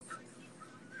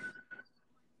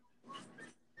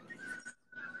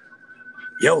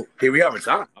Yo, here we are. It's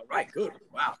on. All right, good.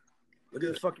 Wow. Look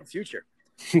at the fucking future.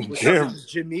 What's Jim. up? This is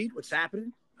Jim Mead. What's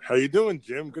happening? How you doing,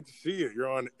 Jim? Good to see you. You're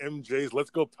on MJ's Let's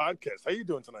Go podcast. How you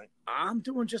doing tonight? I'm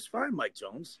doing just fine, Mike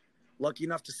Jones. Lucky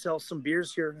enough to sell some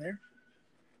beers here and there.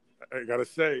 I gotta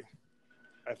say,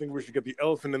 I think we should get the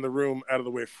elephant in the room out of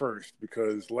the way first,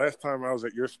 because last time I was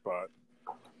at your spot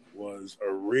was a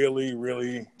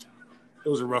it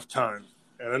was a rough time.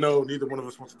 And I know neither one of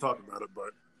us wants to talk about it,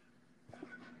 but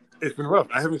it's been rough.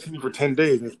 I haven't seen you for 10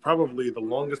 days, and it's probably the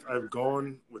longest I've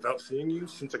gone without seeing you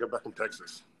since I got back from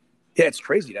Texas. Yeah, it's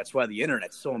crazy. That's why the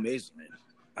internet's so amazing, man.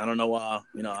 I don't know, I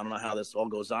don't know how this all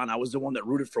goes on. I was the one that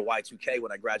rooted for Y2K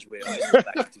when I graduated high school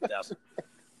back in 2000.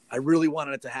 I really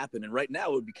wanted it to happen, and right now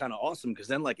it would be kind of awesome because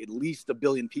then, like, at least 1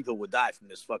 billion people would die from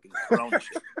this fucking corona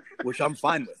shit, which I'm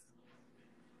fine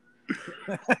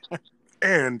with.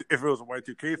 And if it was a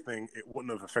Y2K thing, it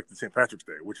wouldn't have affected St. Patrick's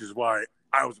Day, which is why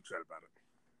I was upset about it.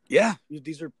 Yeah,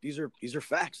 these are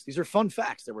facts. These are fun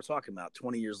facts that we're talking about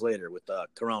 20 years later with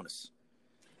Coronas.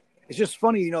 It's just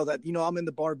funny, that I'm in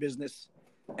the bar business,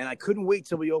 and I couldn't wait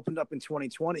till we opened up in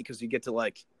 2020 because you get to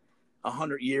like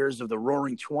 100 years of the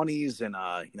Roaring 20s and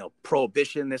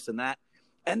Prohibition, this and that.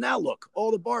 And now look,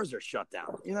 all the bars are shut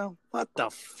down. What the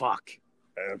fuck?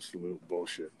 Absolute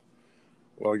bullshit.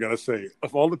 Well, I gotta say,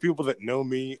 of all the people that know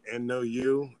me and know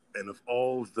you, and of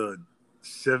all the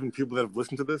 7 people that have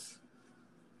listened to this,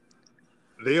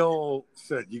 they all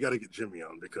said you got to get Jimmy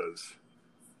on because.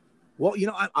 Well,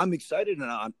 I'm excited,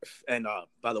 and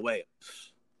by the way,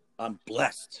 I'm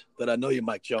blessed that I know you,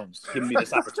 Mike Jones, giving me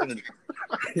this opportunity.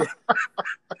 I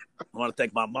want to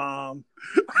thank my mom.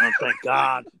 I want to thank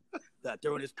God that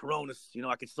during this coronas,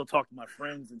 I can still talk to my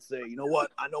friends and say, you know what?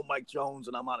 I know Mike Jones,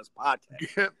 and I'm on his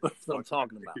podcast. That's what I'm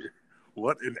talking about.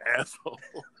 What an asshole.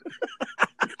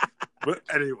 But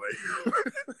anyway,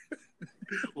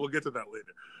 we'll get to that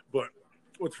later. But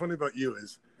what's funny about you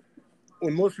is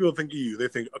when most people think of you, they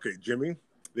think, okay, Jimmy,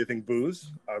 they think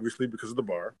booze, obviously because of the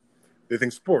bar. They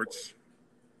think sports.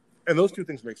 And those 2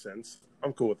 things make sense.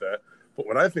 I'm cool with that. But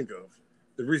what I think of,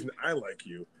 the reason I like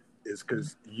you is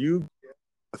because you get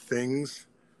the things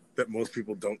that most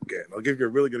people don't get. And I'll give you a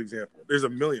really good example. There's a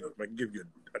million of them. I can give you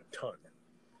a ton.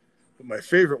 But my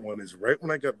favorite one is right when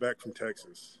I got back from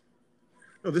Texas.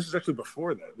 No, this is actually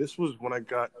before that. This was when I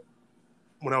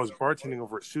was bartending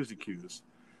over at Suzy Q's.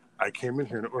 I came in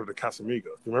here and ordered a Casamigos.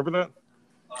 Do you remember that?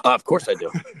 Of course I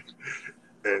do.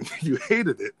 And you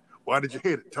hated it. Why did you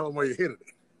hate it? Tell them why you hated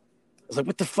it. I was like,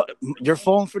 what the fuck? You're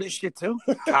falling for this shit too?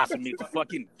 Casamigos,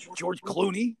 fucking George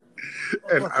Clooney.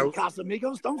 And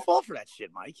Casamigos, don't fall for that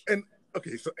shit, Mike. And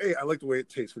okay, so A, I like the way it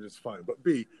tastes, which is fine. But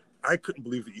B, I couldn't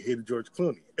believe that you hated George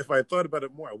Clooney. If I had thought about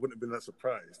it more, I wouldn't have been that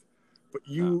surprised. But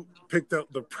you picked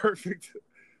out the perfect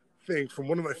thing from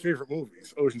one of my favorite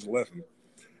movies, Ocean's 11.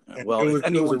 And well, it was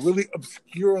a really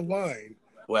obscure line.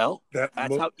 Well,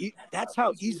 that's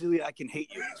how easily I can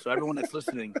hate you. So everyone that's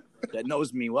listening that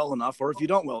knows me well enough, or if you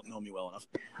don't know me well enough,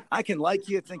 I can like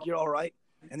you, think you're all right,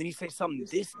 and then you say something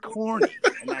this corny,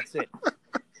 and that's it.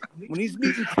 When he's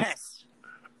meeting Tess.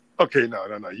 Okay, no.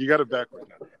 You got it backwards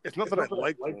now. It's not that I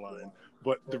like the line,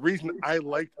 but the reason I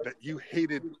liked that you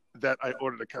hated that I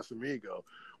ordered a Casamigo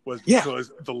was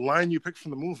because the line you picked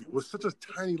from the movie was such a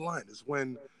tiny line. Is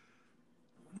when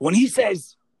he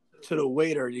says to the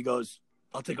waiter, he goes,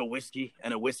 I'll take a whiskey,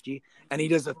 and he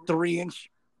does a 3-inch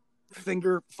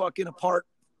finger fucking apart,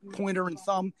 pointer and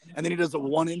thumb, and then he does a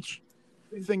 1-inch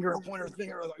finger and pointer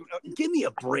finger. Give me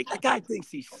a break. That guy thinks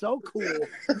he's so cool,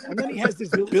 and then he has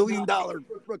this $1 billion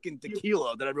freaking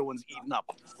tequila that everyone's eating up.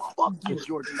 Fuck you,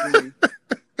 George Clooney.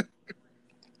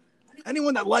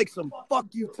 Anyone that likes him, fuck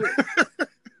you too.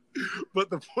 But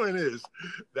the point is,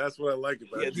 that's what I like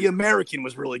about it. Yeah, The American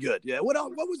was really good. Yeah, what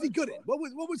else? What was he good in? What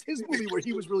was his movie where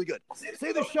he was really good?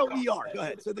 Say the show ER. Go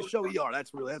ahead. Say the show ER.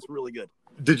 That's really good.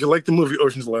 Did you like the movie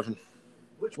Ocean's 11?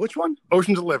 Which one?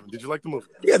 Ocean's 11. Did you like the movie?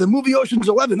 Yeah, the movie Ocean's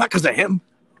 11. Not because of him.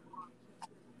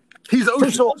 He's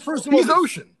Ocean. First of all, he's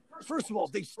Ocean. First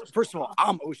of all,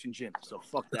 I'm Ocean Jim. So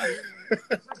fuck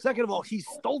that. Second of all, he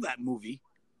stole that movie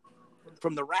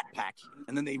from the Rat Pack,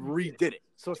 and then they redid it.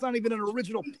 So it's not even an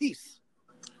original piece.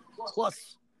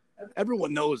 Plus,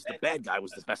 everyone knows the bad guy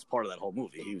was the best part of that whole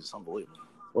movie. He was unbelievable.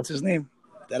 What's his name?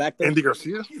 That actor? Andy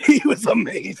Garcia? He was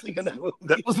amazing in that movie.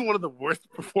 That was one of the worst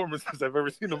performances I've ever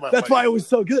seen in my life. That's why it was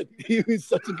so good. He was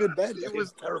such a good bad guy. It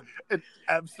was terrible. An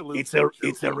absolute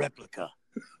It's a replica.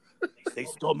 They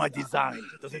stole my design.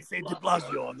 Does it say De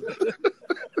Blasio on the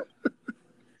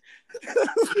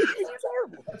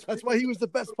terrible. That's why he was the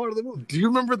best part of the movie. Do you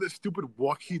remember the stupid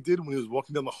walk he did when he was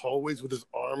walking down the hallways with his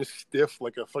arms stiff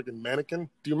like a fucking mannequin?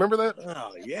 Do you remember that?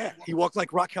 Oh, yeah. He walked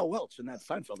like Raquel Welch in that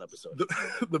Seinfeld episode.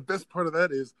 The best part of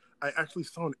that is I actually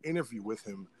saw an interview with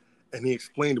him, and he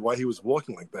explained why he was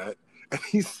walking like that. And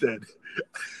he said,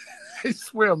 I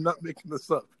swear I'm not making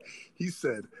this up. He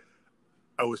said,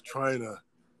 I was trying to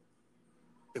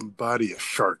embody a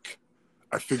shark.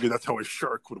 I figured that's how a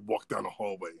shark would walk down a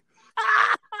hallway.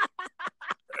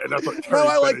 And I thought, now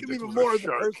I like him even more as a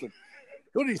person.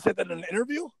 What, did he say that in an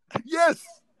interview? Yes.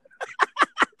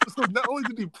 So not only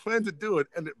did he plan to do it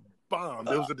and it bombed,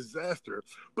 it was a disaster,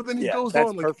 but then he goes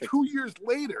on like perfect. 2 years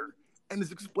later and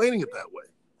is explaining it that way.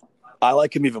 I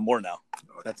like him even more now.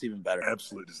 That's even better.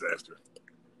 Absolute disaster.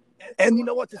 And you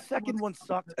know what? The second one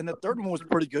sucked, and the third one was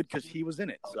pretty good because he was in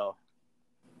it. So,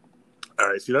 all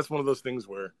right. See, that's one of those things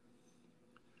where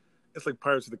it's like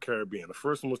Pirates of the Caribbean. The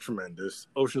first one was tremendous.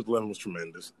 Ocean's 11 was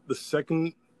tremendous. The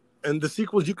second and the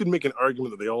sequels, you could make an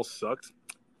argument that they all sucked.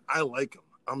 I like them.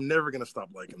 I'm never gonna stop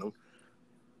liking them.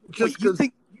 Just you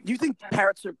think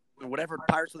Pirates of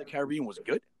the Caribbean was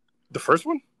good? The first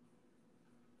one?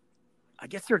 I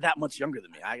guess they're that much younger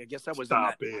than me. I guess I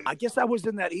was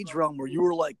in that age realm where you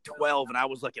were like 12 and I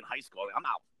was like in high school. I'm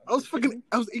out.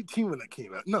 I was 18 when that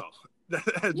came out. No.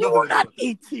 You were not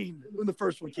 18 when the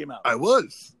first one came out. I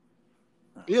was.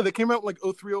 Yeah, they came out in like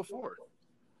 03, 04.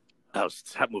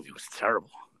 That movie was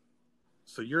terrible.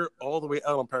 So you're all the way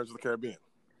out on Pirates of the Caribbean.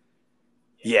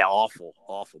 Yeah, awful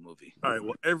movie. All right,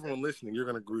 well, everyone listening, you're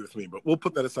going to agree with me, but we'll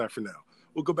put that aside for now.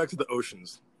 We'll go back to the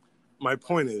oceans. My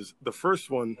point is, the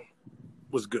first one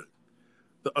was good.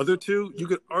 The other two, you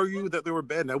could argue that they were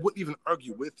bad, and I wouldn't even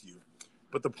argue with you.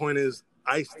 But the point is,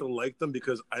 I still liked them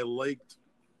because I liked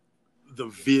the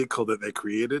vehicle that they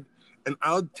created, and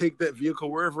I'll take that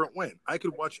vehicle wherever it went. I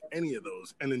could watch any of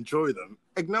those and enjoy them.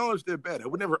 Acknowledge they're bad. I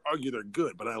would never argue they're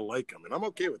good, but I like them, and I'm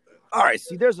okay with that. All right,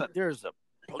 see, there's a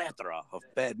plethora of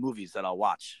bad movies that I'll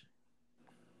watch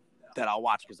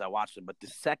because I watched them. But the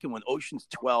second one, Ocean's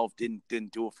 12,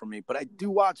 didn't do it for me. But I do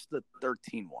watch the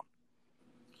 13 one.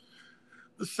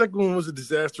 The second one was a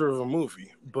disaster of a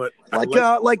movie, but like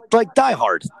Die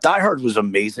Hard. Die Hard was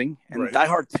amazing, and right. Die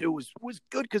Hard 2 was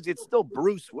good because it's still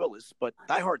Bruce Willis. But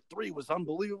Die Hard 3 was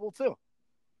unbelievable too.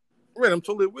 Right, I'm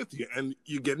totally with you. And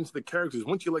you get into the characters.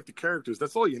 Once you like the characters,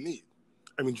 that's all you need.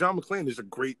 I mean, John McClane is a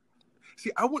great.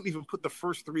 See, I wouldn't even put the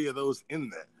first three of those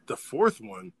in there. The fourth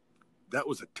one, that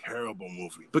was a terrible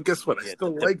movie. But guess what? I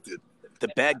still liked it. The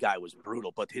bad guy was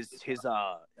brutal, but his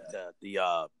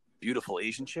beautiful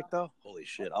Asian chick though, holy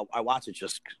shit! I watch it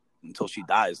just until she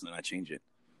dies, and then I change it.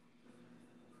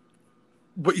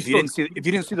 But if you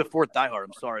didn't see the fourth Die Hard,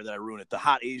 I'm sorry that I ruined it. The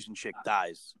hot Asian chick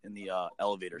dies in the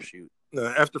elevator shoot.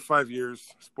 After 5 years,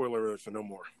 spoiler alert, so no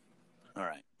more. All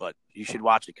right, but you should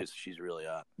watch it because she's really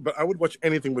hot. But I would watch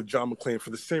anything with John McClane for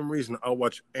the same reason I'll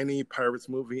watch any Pirates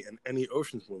movie and any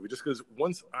Oceans movie, just because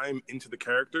once I'm into the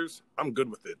characters, I'm good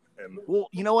with it. And well,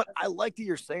 you know what? I like that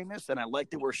you're saying this, and I like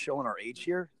that we're showing our age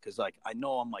here because, like, I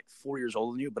know I'm like 4 years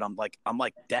older than you, but I'm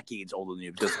like decades older than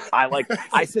you because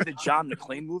I said the John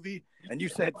McClane movie, and you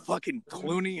said fucking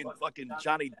Clooney and fucking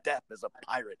Johnny Depp as a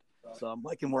pirate. So I'm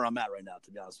liking where I'm at right now,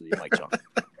 to be honest with you, Mike John.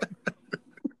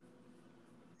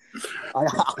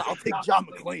 I'll take John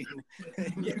McClane,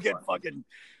 and you get fucking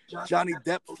Johnny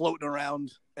Depp floating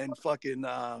around and fucking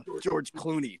George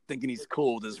Clooney thinking he's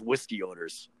cool with his whiskey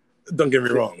orders. Don't get me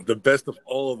wrong. The best of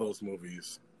all of those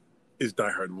movies is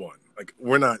Die Hard 1. Like,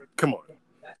 we're not. Come on.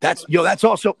 That's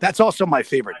also my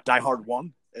favorite. Die Hard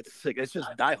 1. It's sick. It's just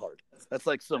Die Hard. That's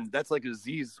like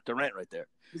Aziz Durant right there.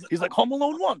 He's like Home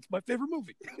Alone 1. It's my favorite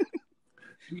movie.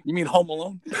 You mean Home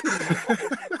Alone?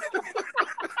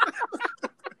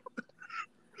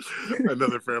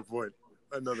 Another fair point.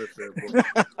 But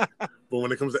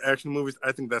when it comes to action movies,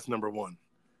 I think that's number one.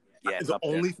 Yeah, the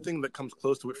only thing that comes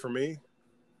close to it for me.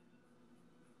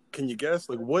 Can you guess?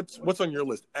 Like, what's on your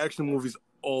list? Action movies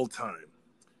all time.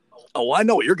 Oh, I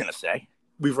know what you're gonna say.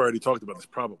 We've already talked about this,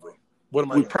 probably. What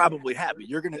am I? We probably have. But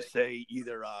you're gonna say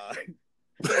either.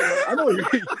 I know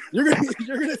you're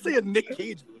gonna say a Nick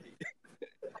Cage movie.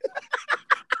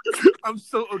 I'm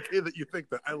so okay that you think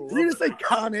that. I love You're gonna say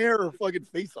Con Air or fucking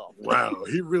Face Off. Wow,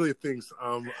 he really thinks.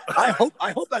 I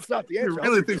hope that's not the answer. He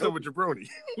really thinks I'm a jabroni.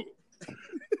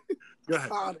 Go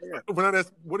ahead. When I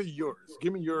ask, what are yours?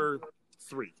 Give me your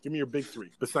three. Give me your big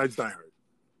three besides Die Hard.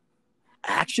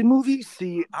 Action movies?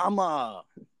 See, I'm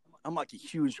like a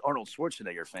huge Arnold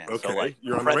Schwarzenegger fan. Okay, so like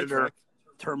you're on Predator, the right track.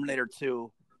 Terminator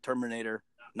 2, Terminator,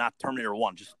 not Terminator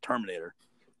 1, just Terminator.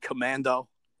 Commando.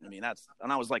 I mean,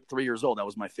 and I was like 3 years old. That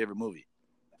was my favorite movie.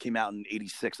 Came out in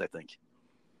 86, I think.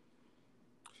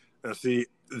 Now, see,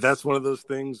 that's one of those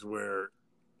things where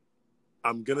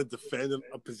I'm gonna defend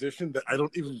a position that I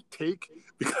don't even take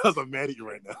because I'm mad at you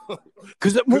right now.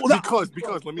 Because let me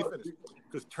finish.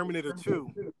 Because Terminator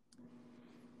 2,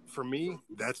 for me,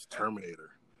 that's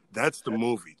Terminator. That's the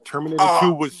movie. Terminator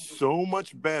 2 was so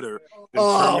much better than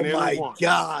Terminator 1. Oh my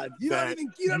God! You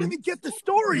don't even get the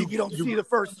story if you don't see the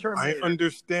first Terminator. I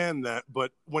understand that,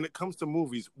 but when it comes to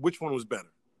movies, which one was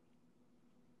better?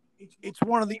 It's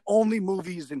one of the only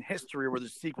movies in history where the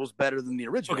sequel's better than the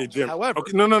original. Okay, Jim. However,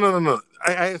 no.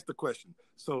 I asked the question.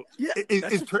 So yeah,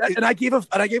 and I gave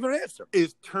an answer.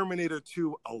 Is Terminator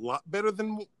 2 a lot better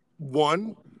than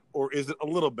 1, or is it a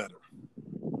little better?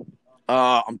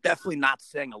 I'm definitely not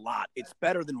saying a lot. It's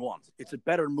better than 1. It's a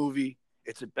better movie.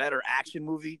 It's a better action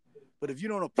movie. But if you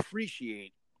don't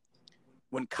appreciate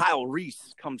when Kyle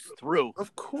Reese comes through,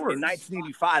 of course, in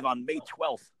 1985 on May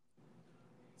 12th.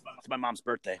 It's my mom's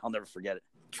birthday. I'll never forget it.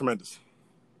 Tremendous.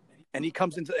 And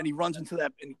he runs into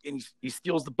that, and he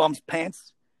steals the bum's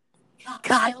pants.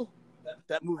 Kyle.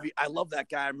 That movie, I love that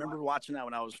guy. I remember watching that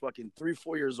when I was fucking 3 or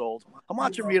 4 years old. I'm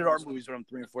watching rated R movies when I'm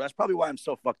 3 and 4. That's probably why I'm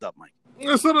so fucked up, Mike.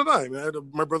 Yeah, so did I. Man,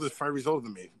 my brother's 5 years older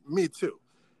than me. Me too.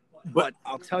 But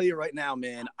I'll tell you right now,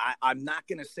 man, I'm not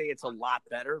going to say it's a lot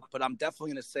better, but I'm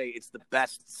definitely going to say it's the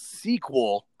best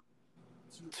sequel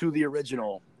to the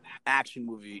original action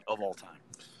movie of all time.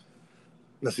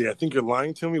 Now, see, I think you're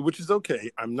lying to me, which is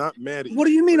okay. I'm not mad at you. What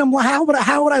do you mean? How would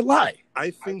I lie? I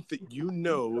think that you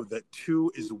know that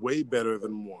 2 is way better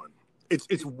than 1.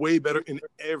 It's way better in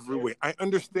every way. I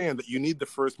understand that you need the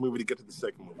first movie to get to the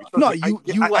second movie.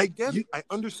 I get it. I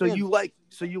understand.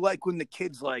 So you like when the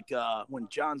kid's like, when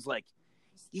John's like,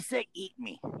 you say eat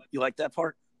me. You like that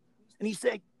part? And you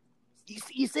say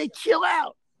chill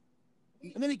out.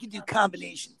 And then he can do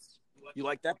combinations. You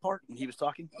like that part when he was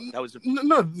talking? That was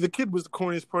no. The kid was the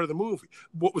corniest part of the movie.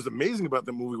 What was amazing about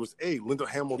the movie was Linda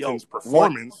Hamilton's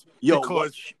performance,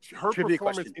 because her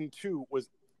performance in 2 was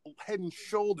head and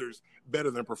shoulders better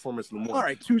than performance in 1. All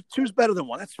right, two's better than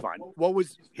 1. That's fine. What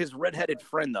was his redheaded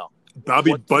friend though?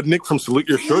 Bobby Budnick from Salute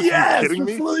Your Shorts? Yes, are you kidding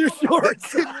me? Salute Your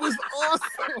Shorts. It was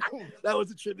awesome. That was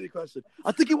a trivia question.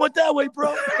 I think it went that way,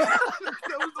 bro. That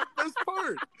was the best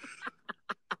part.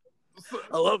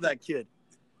 I love that kid.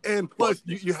 And plus,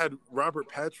 you had Robert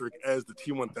Patrick as the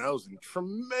T-1000.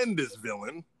 Tremendous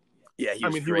villain. Yeah, he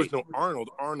was no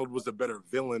Arnold. Arnold was a better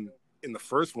villain in the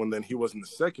first one than he was in the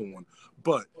second one.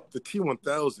 But the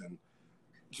T-1000,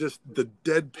 just the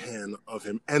deadpan of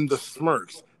him and the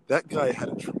smirks. That guy had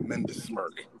a tremendous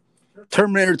smirk.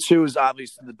 Terminator 2 is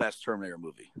obviously the best Terminator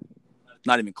movie.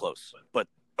 Not even close. But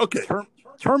okay,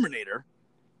 Terminator,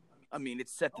 I mean, it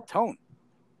set the tone.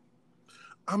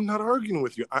 I'm not arguing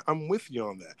with you. I'm with you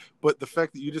on that. But the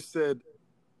fact that you just said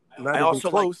not even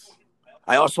close.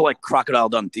 I also like Crocodile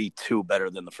Dundee 2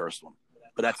 better than the first one.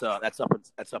 But that's up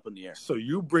in the air. So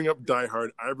you bring up Die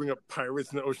Hard, I bring up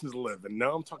Pirates and Ocean's 11.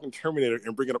 Now I'm talking Terminator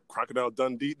and bringing up Crocodile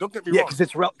Dundee. Don't get me wrong. Yeah, because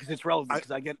it's relevant.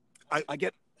 Because I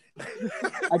get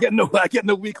no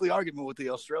weekly argument with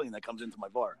the Australian that comes into my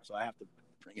bar, so I have to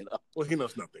bring it up. Well, he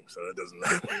knows nothing, so that doesn't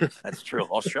matter. That's true.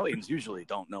 Australians usually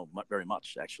don't know very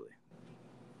much, actually.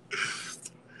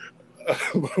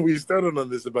 We started on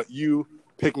this about you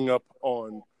picking up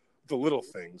on the little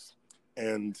things,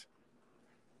 and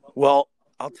well,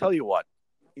 I'll tell you what.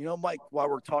 You know, Mike, while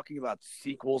we're talking about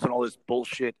sequels and all this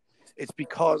bullshit, it's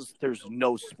because there's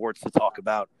no sports to talk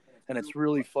about, and it's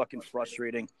really fucking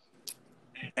frustrating.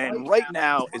 And right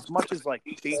now, as much as like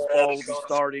baseball will be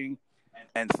starting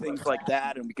and things like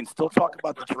that, and we can still talk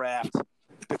about the draft,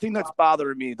 the thing that's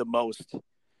bothering me the most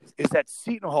is that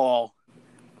Seton Hall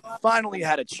finally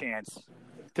had a chance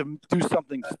to do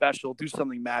something special, do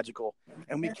something magical,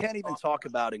 and we can't even talk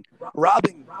about it.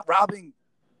 Robbing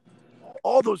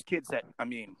all those kids that, I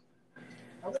mean,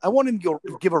 I want to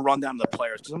give a rundown to the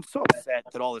players because I'm so upset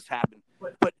that all this happened.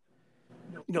 But,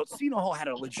 you know, Seton Hall had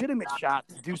a legitimate shot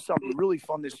to do something really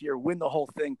fun this year, win the whole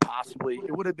thing possibly.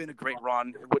 It would have been a great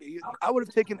run. I would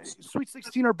have taken Sweet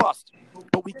 16 or bust,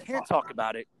 but we can't talk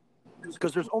about it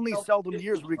because there's only seldom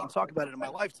years where we can talk about it in my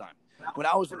lifetime. When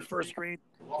I was in first grade,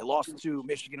 they lost to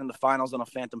Michigan in the finals on a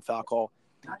phantom foul call.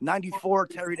 94,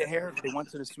 Terry DeHare, they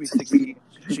went to the Sweet 16.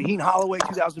 Shaheen Holloway,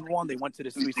 2001, they went to the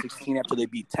Sweet 16 after they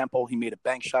beat Temple. He made a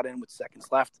bank shot in with seconds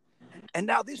left. And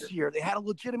now this year, they had a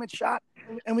legitimate shot,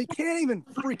 and we can't even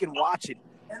freaking watch it.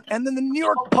 And then the New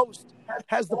York Post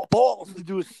has the balls to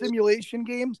do a simulation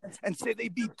game and say they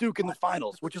beat Duke in the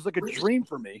finals, which is like a dream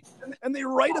for me. And they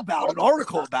write about an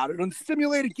article about it on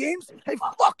simulated games. Hey,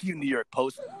 fuck you, New York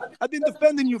Post. I've been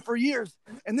defending you for years,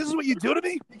 and this is what you do to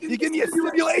me? You give me a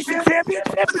simulation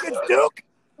championship against Duke,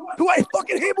 who I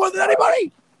fucking hate more than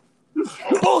anybody?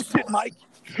 Bullshit, Mike.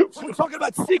 We're talking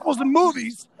about sequels and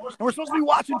movies, and we're supposed to be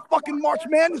watching fucking March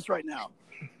Madness right now.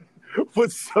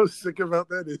 What's so sick about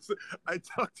that is I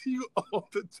talk to you all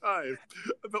the time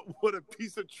about what a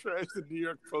piece of trash the New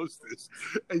York Post is,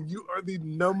 and you are the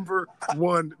number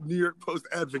one New York Post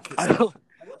advocate.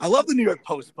 I love the New York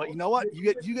Post, but you know what?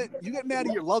 You get mad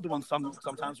at your loved ones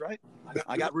sometimes, right?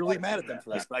 I got really mad at them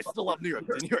for that, but I still love New York.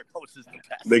 The New York Post is the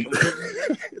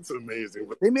best. It's amazing.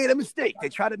 They made a mistake. They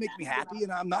tried to make me happy,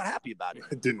 and I'm not happy about it.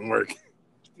 It didn't work.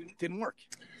 It didn't work.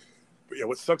 But yeah,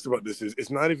 what sucks about this is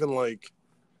it's not even like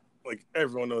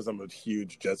everyone knows I'm a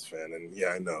huge Jets fan, and yeah,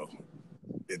 I know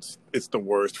it's the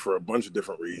worst for a bunch of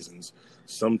different reasons.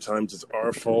 Sometimes it's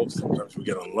our fault. Sometimes we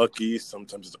get unlucky.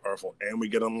 Sometimes it's our fault and we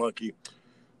get unlucky.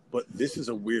 But this is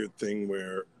a weird thing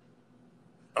where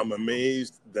I'm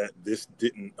amazed that this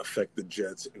didn't affect the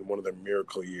Jets in one of their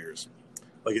miracle years.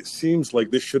 Like, it seems like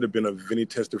this should have been a Vinny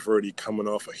Testaverde coming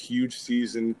off a huge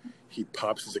season. He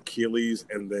pops his Achilles,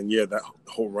 and then, yeah, that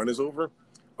whole run is over.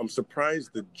 I'm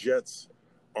surprised the Jets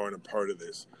aren't a part of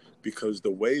this, because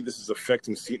the way this is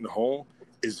affecting Seton Hall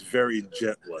is very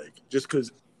Jet-like. Just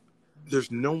because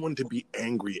there's no one to be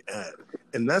angry at.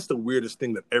 And that's the weirdest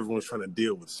thing that everyone's trying to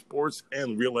deal with, sports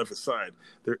and real life aside.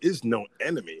 There is no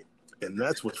enemy. And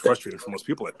that's what's frustrating for most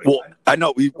people, I think. Well, I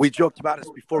know we joked about this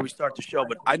before we start the show,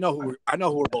 but I know who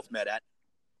we're both mad at.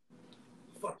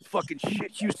 Fucking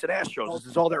shit, Houston Astros. This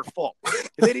is all their fault. If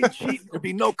they didn't cheat, there'd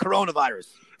be no coronavirus.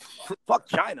 Fuck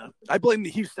China. I blame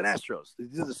the Houston Astros. They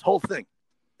did this whole thing.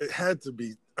 It had to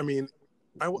be. I mean,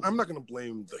 I'm not going to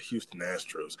blame the Houston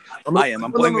Astros. I'm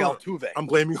blaming Altuve. I'm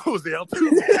blaming Jose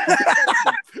Altuve.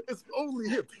 It's only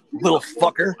him. Little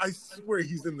fucker. I swear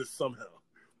he's in this somehow.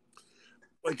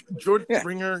 Like, George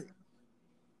Springer,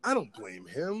 I don't blame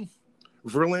him.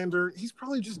 Verlander, he's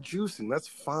probably just juicing. That's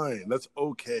fine. That's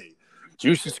okay.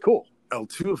 Juice is cool.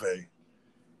 Altuve,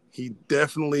 he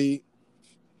definitely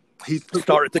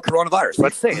started the coronavirus.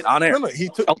 Let's say it on air. No, he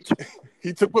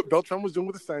took what Beltran was doing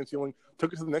with the science healing,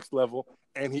 took it to the next level,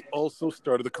 and he also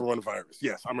started the coronavirus.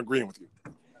 Yes, I'm agreeing with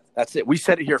you. That's it. We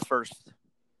said it here first.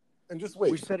 And just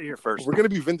wait. We said it here first. We're going to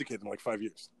be vindicated in like 5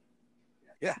 years.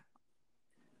 Yeah.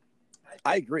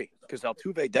 I agree, because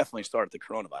Altuve definitely started the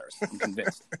coronavirus. I'm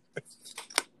convinced.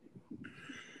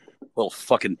 Little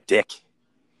fucking dick.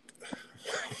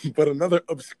 But another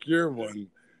obscure one,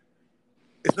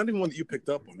 it's not even one that you picked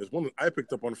up on. There's one that I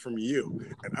picked up on from you,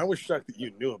 and I was shocked that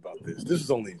you knew about this. This was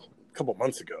only a couple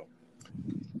months ago.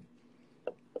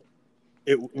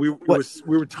 We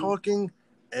were talking,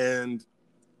 and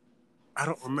I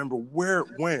don't remember where it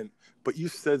went, but you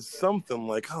said something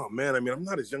like, "Oh man, I mean, I'm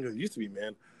not as young as I used to be,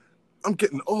 man. I'm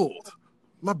getting old.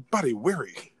 My body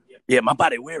weary." Yeah, my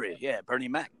body weary. Yeah, Bernie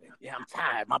Mac. Yeah, I'm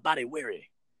tired. My body weary.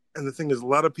 And the thing is, a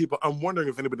lot of people, I'm wondering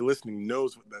if anybody listening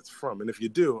knows what that's from. And if you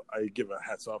do, I give a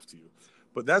hats off to you.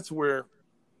 But that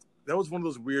was one of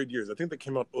those weird years. I think that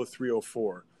came out 03,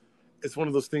 04. It's one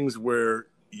of those things where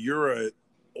you're an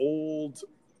old,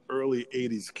 early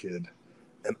 80s kid,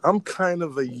 and I'm kind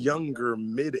of a younger,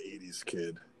 mid-80s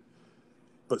kid.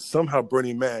 But somehow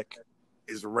Bernie Mac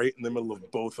is right in the middle of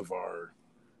both of our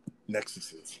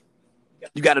nexuses.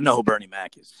 You got to know who Bernie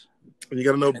Mac is. And you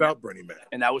got to know about Bernie Mac.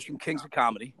 And that was from Kings of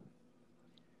Comedy.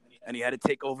 And he had to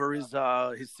take over his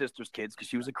sister's kids because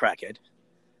she was a crackhead.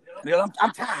 And he goes,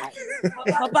 I'm tired.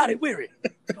 My body weary.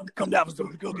 Come down for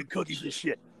some good cookies and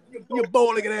shit. You're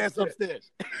bowling an ass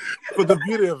upstairs. But the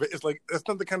beauty of it is, like, that's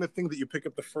not the kind of thing that you pick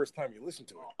up the first time you listen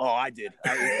to it. Oh, I did.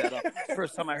 I ate that up.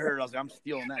 First time I heard it, I was like, I'm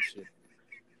stealing that shit.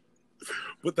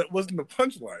 But that wasn't the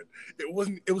punchline. It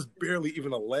was barely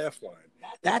even a laugh line.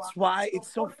 That's why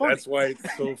it's so funny. That's why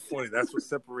it's so funny. That's what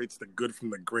separates the good from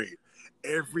the great.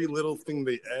 Every little thing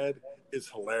they add is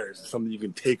hilarious. It's something you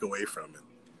can take away from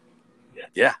it.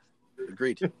 Yeah.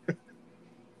 Agreed.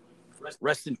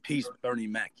 Rest in peace, Bernie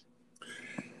Mac.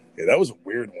 Yeah, that was a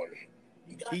weird one.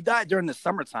 He died during the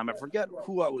summertime. I forget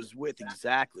who I was with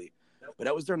exactly, but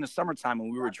that was during the summertime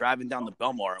when we were driving down the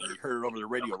Belmar and we heard it over the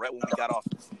radio right when we got off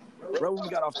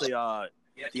the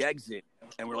exit,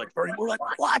 and we're like, Bernie, we're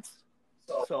like, what?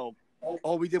 So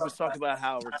all we did was talk about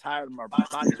how we're tired of our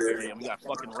bodies weary, and we got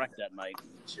fucking wrecked that night.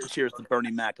 Cheers to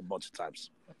Bernie Mac a bunch of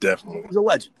times. Definitely. He's a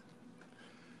legend.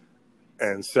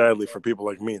 And sadly for people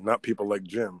like me, not people like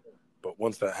Jim, but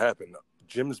once that happened,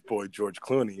 Jim's boy, George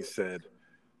Clooney, said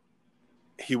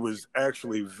he was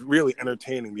actually really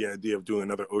entertaining the idea of doing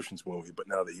another Ocean's movie, but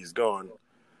now that he's gone,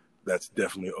 that's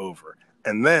definitely over.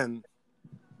 And then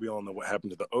we all know what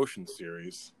happened to the Ocean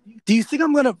series. Do you think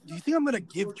I'm gonna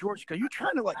give George? Are you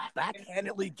trying to like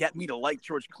backhandedly get me to like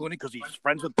George Clooney because he's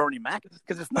friends with Bernie Mac?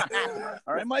 Because it's not happening.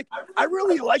 All right, Mike. I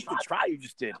really like the try you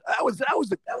just did.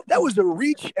 That was a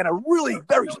reach and a really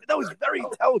very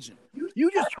intelligent.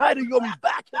 You just tried to go me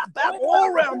back all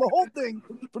around the whole thing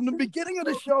from the beginning of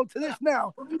the show to this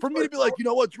now for me to be like, you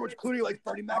know what, George Clooney likes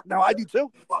Bernie Mac. Now I do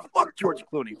too. Fuck George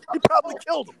Clooney. He probably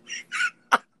killed him.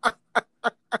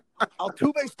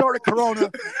 Altuve started Corona,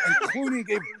 and Clooney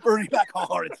gave Bernie Mac a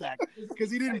heart attack because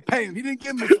he didn't pay him. He didn't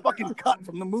give him his fucking cut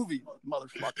from the movie,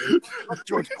 motherfucker.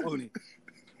 George Clooney.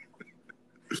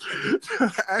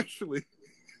 Actually,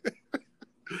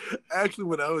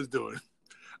 what I was doing,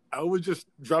 I was just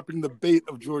dropping the bait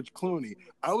of George Clooney.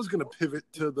 I was going to pivot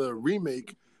to the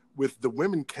remake with the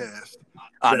women cast.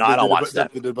 No, I don't watch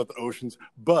that. They did about the Oceans,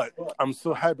 but I'm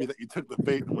so happy that you took the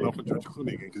bait and went off with George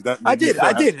Clooney again because that I did,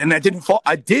 and I didn't fall.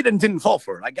 I did and didn't fall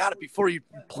for it. I got it before you.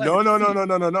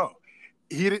 No.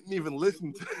 He didn't even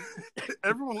listen to.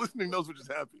 Everyone listening knows what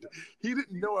just happened. He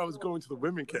didn't know I was going to the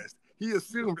women cast. He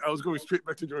assumed I was going straight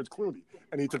back to George Clooney,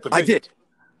 and he took the bait.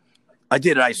 I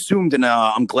did. I assumed, and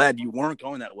I'm glad you weren't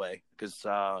going that way because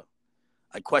I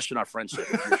question our friendship.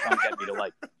 You're trying to get me to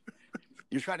like.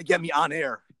 You're trying to get me on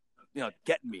air,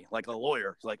 getting me like a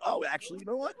lawyer. It's like, oh, actually, you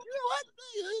know what?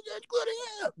 George Clooney.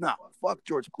 Yeah. No, fuck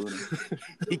George Clooney.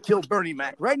 He killed Bernie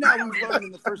Mac. Right now, we've learned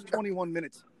in the first 21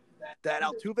 minutes that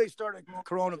Altuve started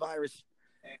coronavirus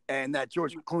and that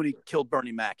George Clooney killed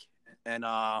Bernie Mac. And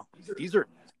these are,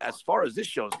 as far as this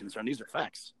show is concerned, these are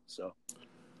facts. So,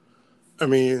 I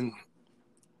mean,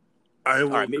 all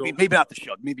right, maybe not the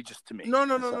show. Maybe just to me.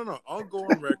 No. I'll go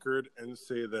on record and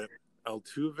say that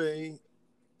Altuve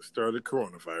started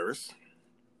coronavirus,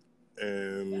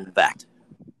 and fact,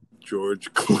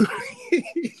 George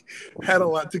Clooney had a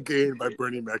lot to gain by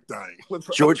Bernie Mac dying.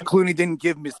 George Clooney didn't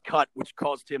give him his cut, which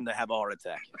caused him to have a heart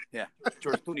attack. Yeah,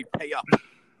 George Clooney, pay up.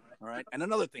 All right, and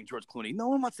another thing, George Clooney, no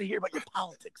one wants to hear about your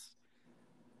politics.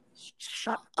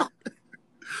 Shut up.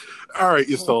 All right,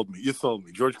 you sold me.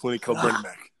 George Clooney killed Bernie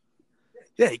Mac.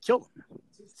 Yeah, he killed him.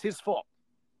 It's his fault.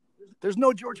 There's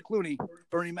no George Clooney.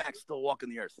 Bernie Mac still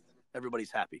walking the earth.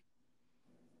 Everybody's happy.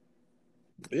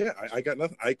 Yeah, I got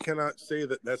nothing. I cannot say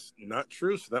that that's not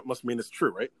true, so that must mean it's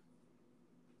true, right?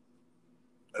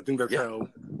 I think that's how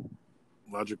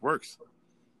logic works.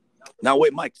 Now,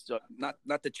 wait, Mike, so not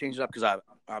to change it up, because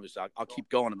I'll keep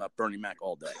going about Bernie Mac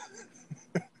all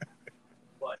day.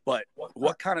 But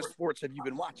what kind of sports have you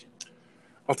been watching?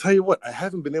 I'll tell you what, I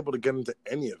haven't been able to get into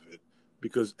any of it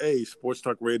because, sports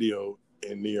talk radio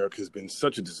in New York has been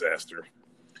such a disaster.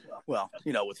 Well,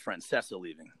 with Francesa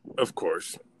leaving. Of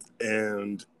course.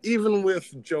 And even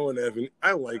with Joe and Evan,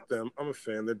 I like them. I'm a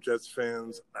fan. They're Jets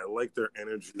fans. I like their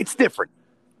energy. It's different.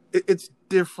 It's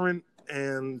different,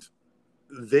 and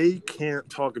they can't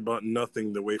talk about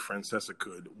nothing the way Francesa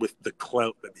could with the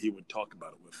clout that he would talk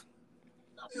about it with.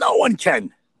 No one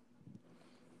can.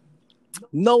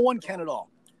 No one can at all.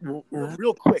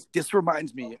 Real quick, this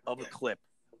reminds me of a clip.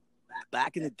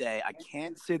 Back in the day, I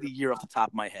can't say the year off the top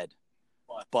of my head,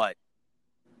 but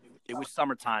it was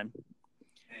summertime,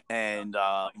 and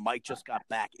Mike just got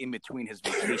back in between his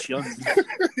vacation,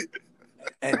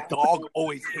 and Dog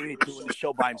always hated doing the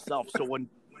show by himself. So when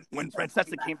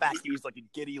Francesa came back, he was like a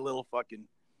giddy little fucking,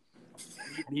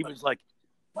 and he was like,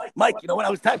 Mike, when I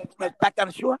was back down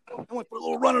the shore, I went for a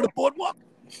little run on the boardwalk.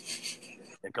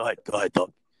 Yeah, go ahead,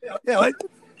 Dog. Yeah, right?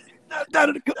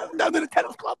 Down to the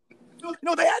tennis club. You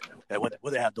know what they had? Hey, what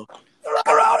they have, Dog?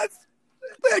 Coronas.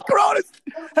 They had Coronas.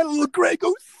 Had a little Grey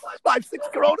Goose.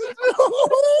 5-6 Coronas.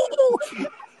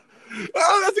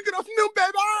 Oh, that's a good afternoon,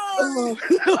 baby. Oh,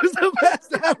 that was the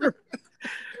best ever.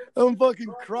 I'm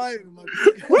fucking crying.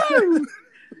 Woo!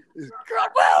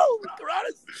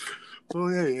 Coronas. Oh,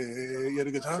 yeah. You had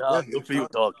a good time? Good for you,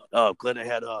 Dog. Oh, glad they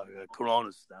had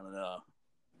Coronas down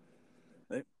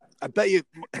in I bet you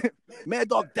Mad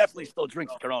Dog definitely still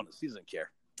drinks Coronas. He doesn't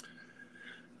care.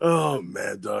 Oh,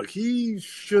 Mad Dog. He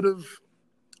should have.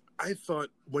 I thought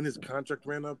when his contract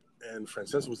ran up and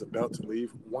Francesa was about to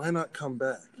leave, why not come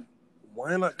back?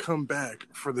 Why not come back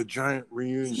for the giant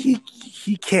reunion?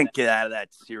 He can't get out of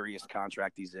that serious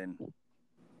contract he's in.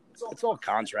 It's all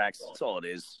contracts. That's all it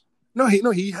is. No,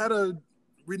 he had a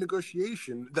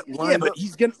renegotiation that lined but up.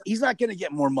 he's not gonna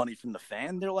get more money from the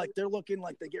fan. They're looking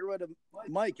like they get rid of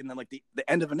Mike, and then like the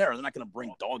end of an era, they're not gonna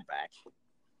bring Dog back.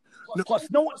 No. Plus,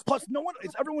 no one.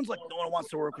 Everyone's like, no one wants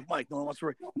to work with Mike. No one wants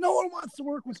to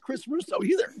work with Chris Russo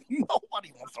either.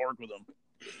 Nobody wants to work with him.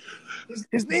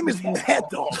 His name is Mad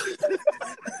Dog.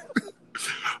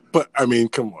 But I mean,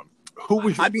 come on. Who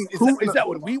would you? I mean, is that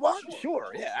what we want?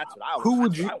 Sure, yeah, that's what I would. Who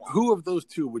would you? Who of those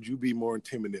two would you be more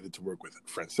intimidated to work with,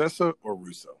 Francesa or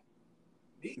Russo?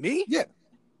 Me? Yeah,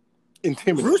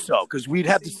 intimidated. Russo, because we'd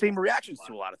have the same reactions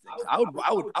to a lot of things.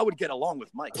 I would get along with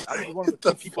Mike. I would be one of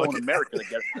the few people in America that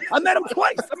get it. I met him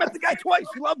twice. I met the guy twice.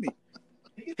 He loved me.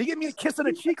 He gave me a kiss on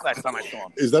the cheek last time I saw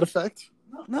him. Is that a fact?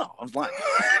 No, I was lying.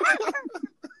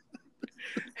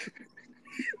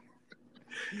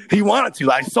 He wanted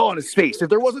to. I saw in his face. If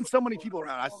there wasn't so many people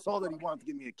around, I saw that he wanted to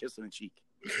give me a kiss on the cheek.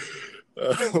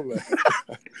 Oh, man.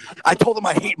 I told him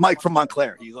I hate Mike from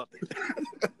Montclair. He loved it.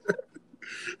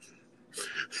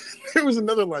 There was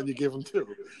another line you gave him too.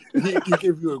 He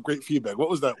gave you a great feedback. What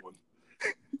was that one?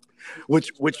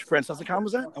 Which Francesa Con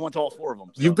was that? I went to all 4 of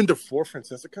them. So. You've been to 4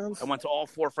 Francesa Cons? I went to all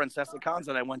 4 Francesa Cons,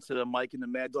 and I went to the Mike and the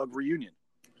Mad Dog reunion.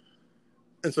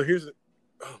 And so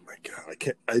oh my God,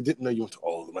 I didn't know you went to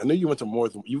all of them. I know you went to more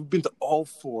of them. You've been to all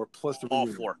 4 plus the reunion.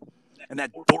 All 4. And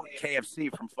that dork KFC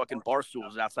from fucking Barstool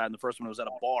was outside, and the first one was at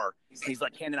a bar. He's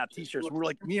like handing out T-shirts. We were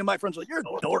like, me and my friends were like, you're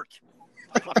a dork.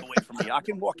 Fuck away from me. I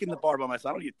can walk in the bar by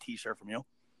myself. I don't need a T-shirt from you.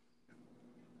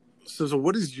 So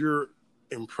what is your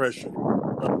impression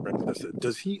of Francesa?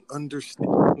 Does he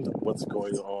understand what's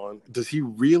going on? Does he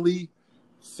really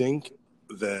think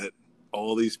that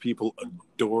all these people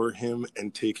adore him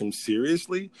and take him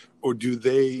seriously? Or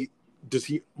does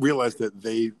he realize that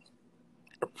they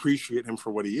appreciate him for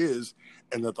what he is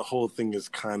and that the whole thing is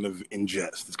kind of in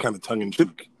jest? It's kind of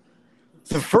tongue-in-cheek.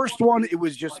 The first one, it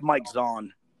was just Mike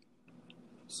Zahn.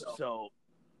 So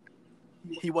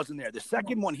he wasn't there. The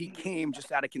second one, he came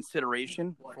just out of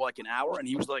consideration for like an hour, and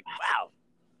he was like, wow,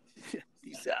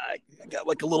 he's got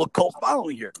like a little cult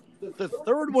following here. The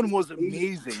third one was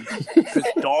amazing because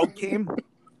Dog came.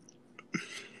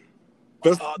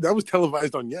 That was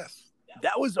televised on Yes.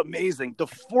 That was amazing. The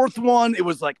fourth one, it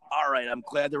was like, all right, I'm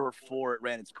glad there were 4. It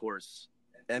got its course.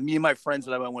 And me and my friends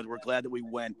that I went with were glad that we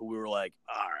went, but we were like,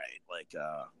 all right, like,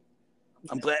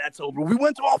 I'm glad that's over. We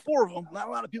went to all 4 of them. Not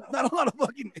a lot of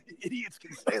fucking idiots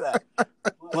can say that.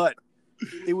 But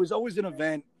it was always an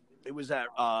event. It was at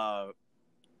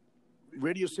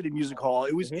Radio City Music Hall.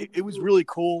 It was really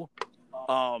cool.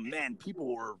 Man,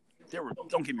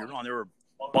 don't get me wrong, there were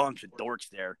a bunch of dorks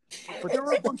there. But there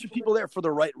were a bunch of people there for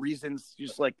the right reasons.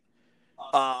 Just like,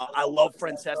 I love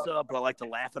Francesa, but I like to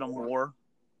laugh at him more,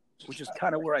 which is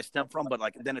kind of where I stem from. But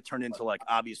like, then it turned into like,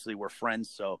 obviously we're friends,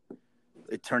 so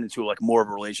it turned into like more of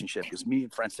a relationship. Because me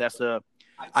and Francesa,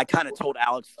 I kind of told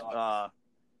Alex,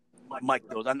 Mike,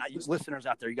 those listeners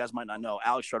out there, you guys might not know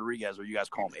Alex Rodriguez, or you guys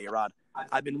call him A-Rod.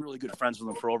 I've been really good friends with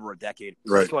him for over a decade.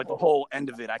 Right. So like the whole end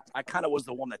of it, I kind of was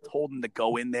the one that told him to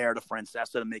go in there to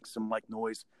Francesa to make some like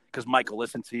noise because Mike will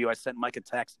listen to you. I sent Mike a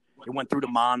text. It went through to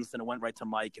Mons, and it went right to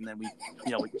Mike, and then we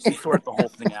sorted the whole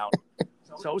thing out.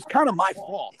 So it was kind of my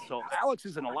fault. So Alex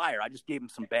isn't a liar. I just gave him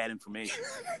some bad information.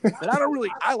 But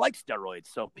I like steroids.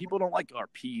 So people don't like our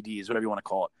PEDs, whatever you want to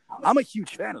call it. I'm a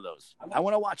huge fan of those. I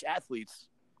want to watch athletes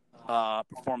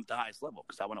perform at the highest level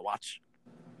because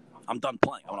I'm done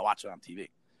playing. I want to watch it on TV.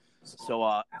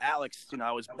 So Alex,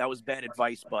 that was bad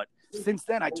advice. But since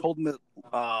then, I told him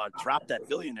to drop that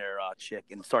billionaire chick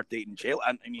and start dating J-Lo.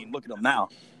 I mean, look at him now.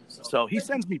 So he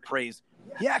sends me praise.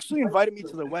 He actually invited me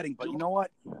to the wedding, but you know what?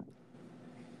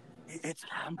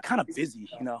 I'm kind of busy,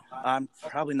 I'm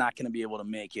probably not going to be able to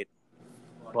make it,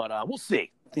 but we'll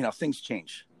see. Things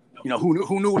change.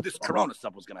 Who knew this Corona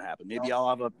stuff was going to happen? Maybe I'll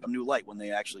have a new light when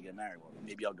they actually get married. Well,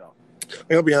 maybe I'll go.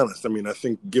 I'll be honest. I mean, I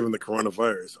think given the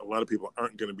coronavirus, a lot of people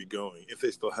aren't going to be going. If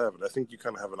they still have it, I think you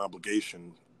kind of have an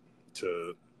obligation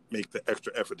to make the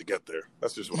extra effort to get there.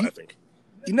 That's just what I think.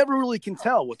 You never really can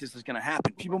tell what this is going to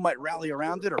happen. People might rally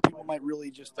around it, or people might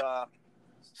really just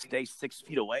stay 6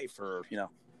 feet away for,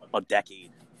 a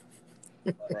decade.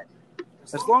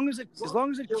 As long as it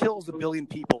kills 1 billion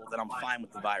people, then I'm fine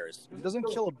with the virus. If it doesn't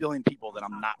kill 1 billion people, then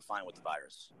I'm not fine with the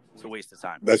virus. It's a waste of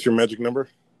time. That's your magic number?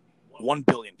 1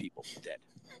 billion people dead.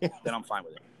 Then I'm fine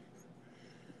with it.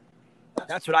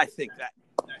 That's what I think.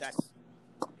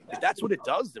 That's what it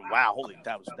does. Then wow,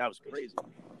 that was crazy.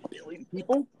 1 billion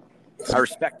people. I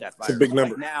respect that virus. It's a big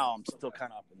number. Right now, I'm still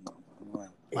kind of up in.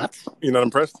 What? You're not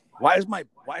impressed? Why is my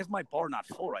bar not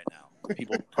full right now?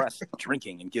 People press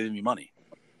drinking and giving me money.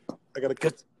 I got a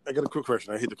quick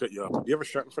question. I hate to cut you off. Do you have a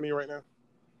shot in front of you right now?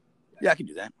 Yeah, I can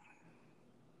do that.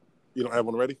 You don't have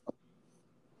one ready?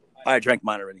 I drank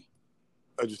mine already.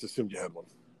 I just assumed you had one.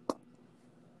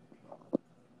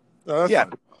 Yeah.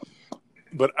 Fine.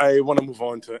 But I want to move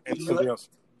on to something else.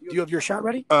 Do you have your shot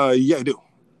ready? Yeah, I do.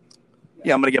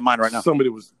 Yeah, I'm going to get mine right now. Somebody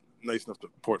was nice enough to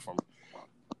pour it for me.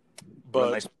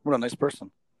 But what a nice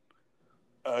person.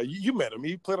 You met him.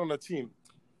 He played on that team.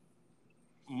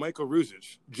 Michael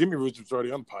Ruzich, Jimmy Ruzich was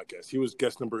already on the podcast. He was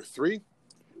guest number 3,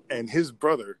 and his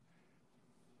brother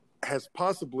has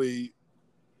possibly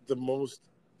the most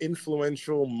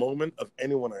influential moment of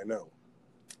anyone I know.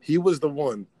 He was the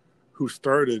one who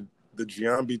started the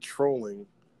Giambi trolling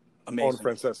on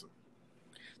Francesa.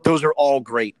 Those are all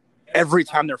great. Every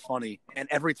time they're funny, and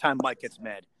every time Mike gets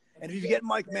mad. And if you get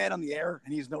Mike mad on the air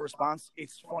and he has no response,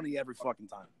 it's funny every fucking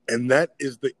time. And that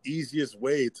is the easiest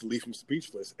way to leave him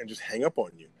speechless and just hang up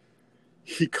on you.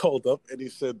 He called up and he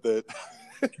said that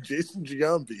Jason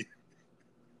Giambi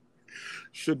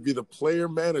should be the player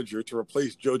manager to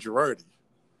replace Joe Girardi.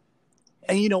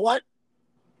 And you know what?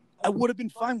 I would have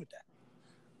been fine with that.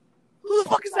 Who the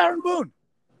fuck is Aaron Boone?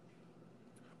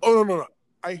 Oh, no.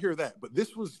 I hear that. But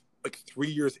this was like 3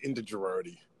 years into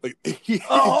Girardi. Like,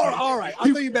 all right.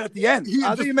 I thought you meant at the end. He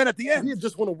had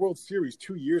just won a World Series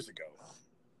 2 years ago.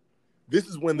 This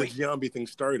is when the Giambi thing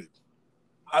started.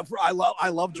 I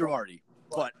love Girardi,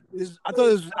 but I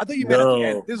thought you meant at the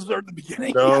end. This is at the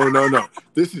beginning. No.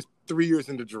 This is 3 years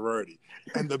into Girardi,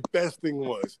 and the best thing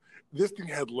was this thing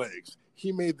had legs.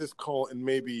 He made this call in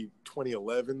maybe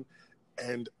 2011,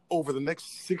 and over the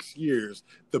next 6 years,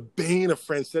 the bane of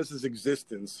Francesa's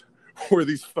existence were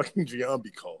these fucking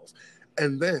Giambi calls.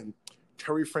 And then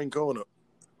Terry Francona,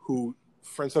 who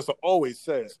Francesa always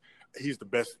says he's the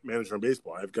best manager in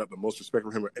baseball. I've got the most respect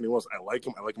for him or anyone else. I like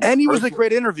him. And he was a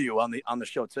great interview on the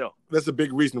show too. That's a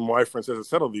big reason why Francesa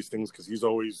said all these things, because he's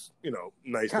always,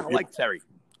 nice. Kind of like Terry.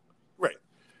 Right.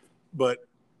 But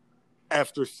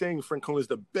after saying Francona is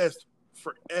the best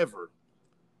forever,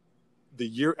 the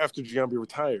year after Giambi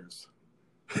retires,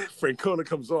 Francona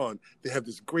comes on. They have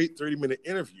this great 30-minute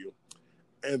interview.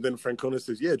 And then Francona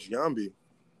says, yeah, Giambi,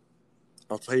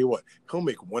 I'll tell you what, he'll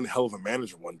make one hell of a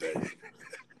manager one day.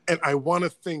 And I want to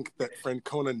think that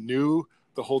Francona knew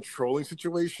the whole trolling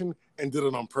situation and did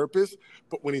it on purpose.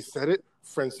 But when he said it,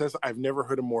 Francesa, I've never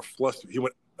heard him more flustered. He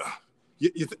went,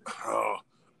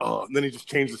 and then he just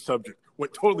changed the subject,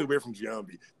 went totally away from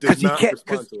Giambi.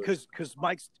 Because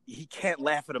Mike's, he can't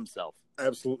laugh at himself.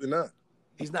 Absolutely not.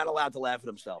 He's not allowed to laugh at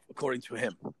himself, according to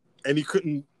him. And he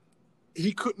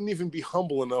couldn't even be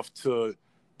humble enough to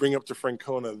bring up to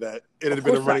Francona that it had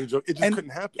been a running joke. It just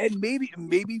couldn't happen. And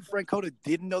maybe Francona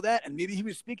didn't know that, and maybe he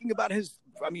was speaking about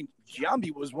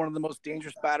Giambi was one of the most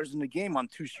dangerous batters in the game on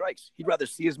 2 strikes. He'd rather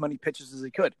see as many pitches as he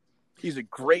could. He's a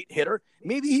great hitter.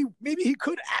 Maybe he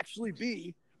could actually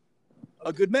be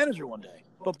a good manager one day.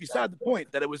 But beside the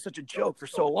point that it was such a joke for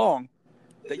so long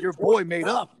that your boy made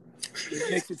up,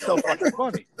 it makes it so fucking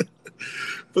funny.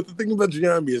 But the thing about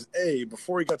Giambi is,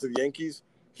 before he got to the Yankees,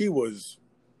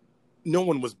 no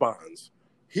one was Bonds.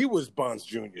 He was Bonds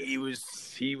Jr. He was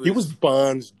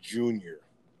Bonds Jr.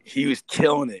 He was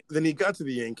killing it. Then he got to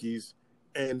the Yankees,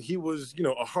 and he was,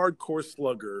 a hardcore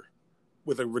slugger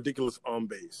with a ridiculous on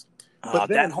base. But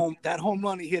that home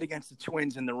run he hit against the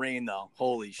Twins in the rain, though,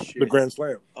 holy shit! The grand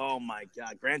slam. Oh my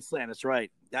God, grand slam! That's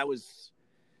right. I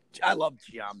love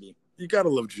Giambi. You gotta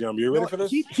love Giambi. You ready for this?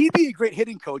 He'd be a great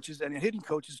hitting coach, and hitting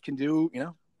coaches can do,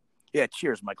 Yeah,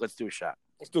 cheers, Mike. Let's do a shot.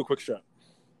 Let's do a quick shot.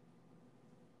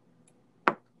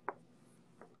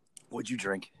 What'd you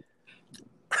drink?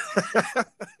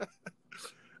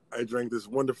 I drank this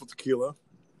wonderful tequila.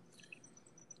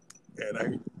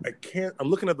 And I can't. I'm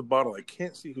looking at the bottle. I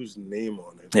can't see whose name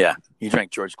on it. Yeah, you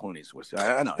drank George Clooney's.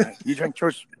 I know. You drank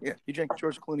George. Yeah, you drank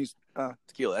George Clooney's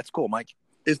tequila. That's cool, Mike.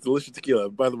 It's delicious tequila.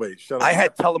 By the way, shout out. I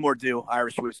had Tullamore Dew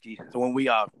Irish whiskey. So when we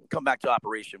come back to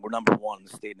operation, we're number 1 in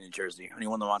the state of New Jersey.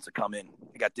 Anyone that wants to come in,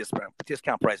 we got discount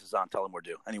prices on Tullamore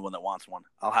Dew. Anyone that wants one,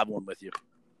 I'll have one with you.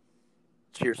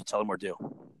 Cheers to Tullamore Dew.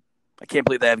 I can't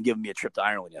believe they haven't given me a trip to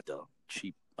Ireland yet, though.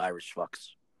 Cheap Irish fucks.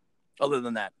 Other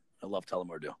than that, I love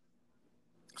Tullamore Dew.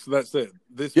 So that's it.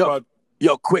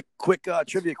 Quick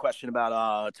trivia question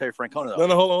about Terry Francona. Though.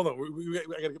 No, hold on. I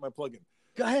got to get my plug in.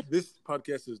 Go ahead. This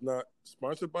podcast is not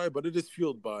sponsored by, but it is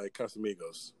fueled by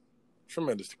Casamigos.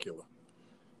 Tremendous tequila.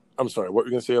 I'm sorry. What were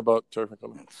you going to say about Terry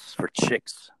Francona? It's for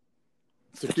chicks.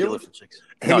 Tequila for chicks.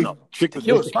 No.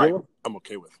 Tequila, I'm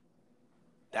okay with.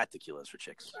 That tequila is for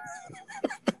chicks.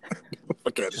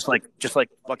 Okay. Just like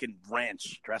fucking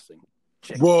ranch dressing.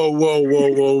 Chick.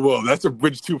 Whoa. That's a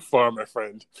bridge too far, my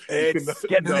friend. It's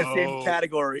getting in the same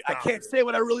category. I can't say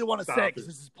what I really want to say because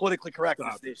this is politically correct on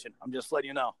the station. I'm just letting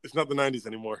you know. It's not the 90s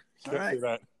anymore. All right. Say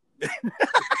that.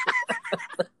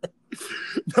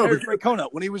 Francona,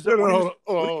 when he was real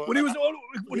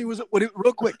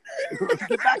quick,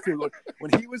 get back to it. When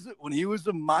he was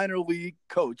a minor league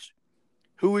coach,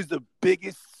 who was the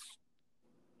biggest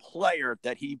player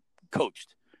that he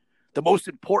coached? The most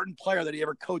important player that he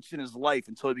ever coached in his life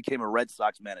until he became a Red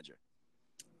Sox manager.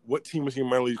 What team was he a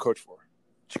minor league coach for?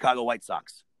 Chicago White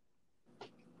Sox.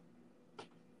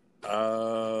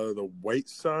 The White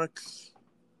Sox.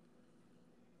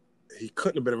 He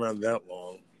couldn't have been around that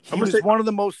long. He was one of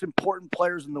the most important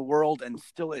players in the world and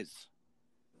still is.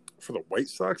 For the White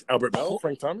Sox? Albert Bell?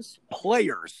 Frank Thomas?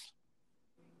 Players.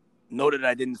 Noted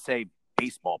I didn't say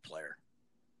baseball player.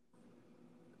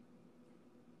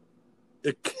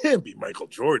 It can't be Michael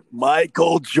Jordan.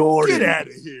 Michael Jordan. Get out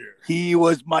of here. He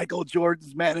was Michael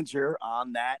Jordan's manager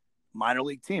on that minor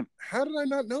league team. How did I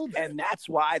not know that? And that's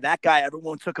why that guy,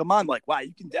 everyone took him on. Like, wow,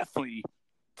 you can definitely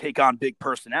take on big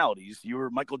personalities. You were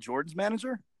Michael Jordan's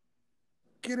manager?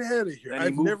 Get out of here. He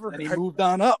moved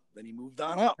on up.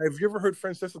 Have you ever heard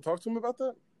Francesa talk to him about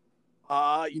that?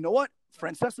 You know what?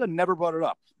 Francesa never brought it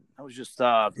up. I was just he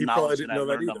knowledge didn't that I know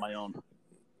learned that on my own.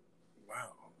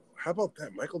 Wow. How about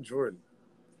that? Michael Jordan.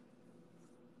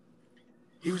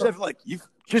 He was like, you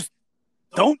just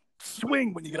don't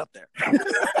swing when you get up there.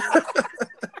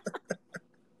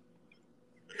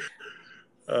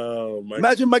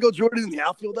 Imagine Michael Jordan in the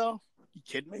outfield, though. You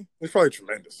kidding me? It's probably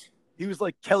tremendous. He was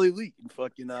like Kelly Lee in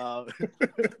fucking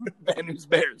Bad News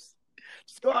Bears.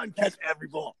 Just go out and catch every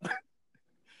ball.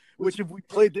 Which, if we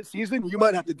played this season, you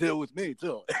might have to deal with me,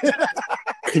 too.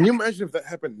 Can you imagine if that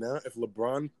happened now? If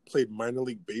LeBron played minor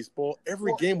league baseball,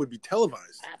 every game would be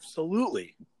televised.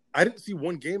 Absolutely. I didn't see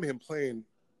one game of him playing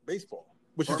baseball,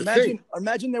 which is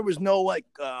imagine there was no, like,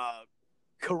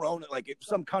 corona. Like, if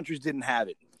some countries didn't have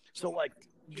it. So, like,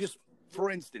 just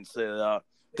for instance, the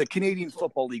Canadian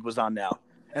Football League was on now.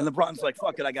 And LeBron's like,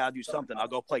 fuck it, I got to do something. I'll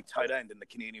go play tight end in the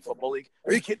Canadian Football League.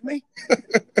 Are you kidding me?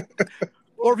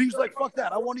 Or if he's like, fuck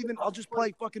that, I'll just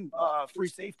play fucking free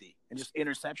safety and just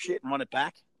intercept shit and run it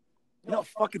back. You know how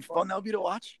fucking fun that would be to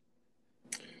watch?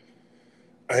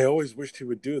 I always wished he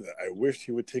would do that. I wished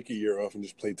he would take a year off and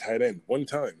just play tight end one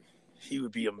time. He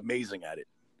would be amazing at it.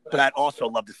 But I'd also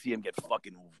love to see him get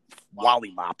fucking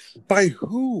wally mops. By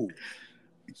who?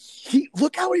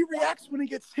 Look how he reacts when he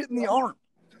gets hit in the arm.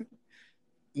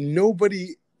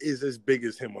 Nobody is as big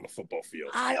as him on a football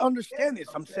field. I understand this.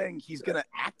 I'm saying he's going to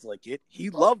act like it. He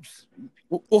loves.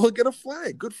 Well, he'll get a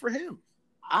flag. Good for him.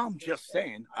 I'm just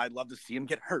saying I'd love to see him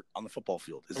get hurt on the football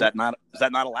field. Is that not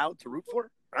allowed to root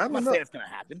for? I'm not saying it's going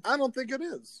to happen. I don't think it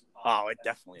is. Oh, it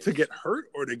definitely is. To get hurt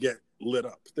or to get lit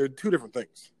up? They're two different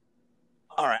things.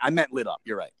 All right. I meant lit up.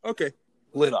 You're right. Okay.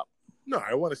 Lit up. No,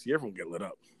 I want to see everyone get lit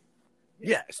up.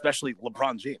 Yeah, especially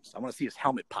LeBron James. I want to see his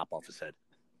helmet pop off his head.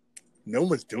 No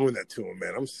one's doing that to him,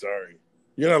 man. I'm sorry.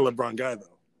 You're not a LeBron guy,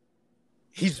 though.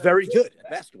 He's very good at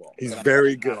basketball. He's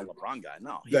very good. Not a LeBron guy.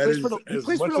 No, he plays for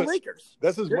the Lakers.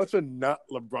 That's as much a not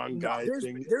LeBron guy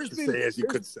thing to say as you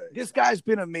could say. This guy's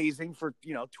been amazing for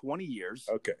 20 years.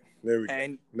 Okay, there we go.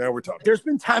 And now we're talking. There's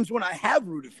been times when I have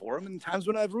rooted for him, and times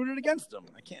when I've rooted against him.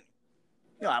 I can't.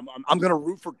 I'm going to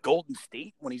root for Golden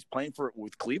State when he's playing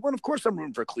with Cleveland. Of course, I'm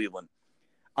rooting for Cleveland.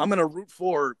 I'm going to root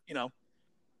for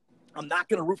I'm not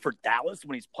going to root for Dallas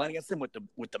when he's playing against him with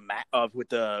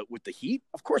the Heat.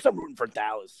 Of course, I'm rooting for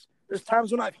Dallas. There's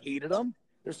times when I've hated him.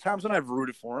 There's times when I've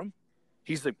rooted for him.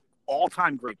 He's an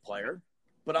all-time great player.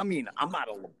 But I mean, I'm not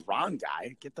a LeBron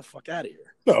guy. Get the fuck out of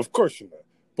here. No, of course you're not.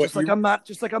 But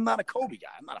I'm not a Kobe guy.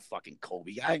 I'm not a fucking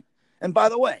Kobe guy. And by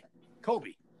the way,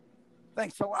 Kobe,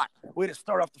 thanks a lot. Way to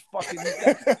start off the fucking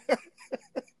weekend.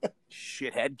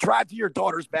 Shithead. Drive to your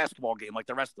daughter's basketball game like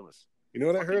the rest of us. You know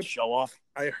what I heard? Show off.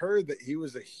 I heard that he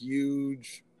was a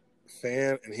huge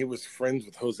fan and he was friends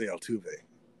with Jose Altuve.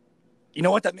 You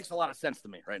know what? That makes a lot of sense to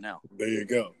me right now. There you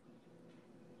go.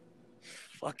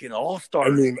 Fucking all-star. I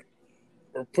mean,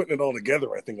 we're putting it all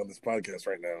together, I think, on this podcast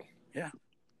right now. Yeah.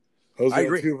 Jose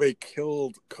Altuve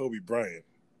killed Kobe Bryant.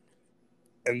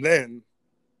 And then...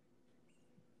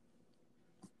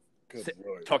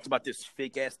 talked about this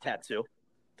fake-ass tattoo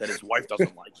that his wife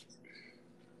doesn't like.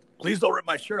 Please don't rip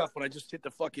my shirt off when I just hit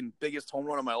the fucking biggest home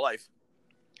run of my life.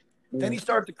 Then he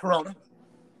started the Corona.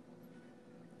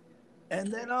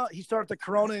 And then he started the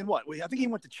Corona in what? I think he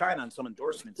went to China on some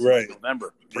endorsements in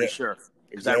November. Pretty sure.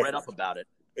 Because I read up about it.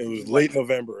 It was late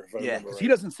November. Because he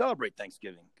doesn't celebrate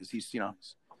Thanksgiving. Because he's,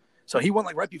 So he went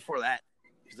right before that.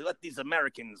 He's like, let these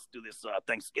Americans do this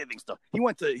Thanksgiving stuff. He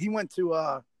went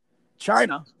to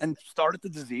China and started the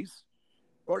disease.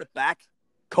 Brought it back.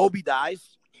 Kobe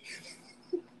dies.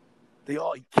 He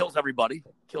kills everybody,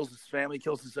 kills his family,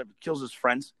 kills his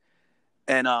friends,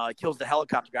 and kills the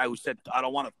helicopter guy who said, I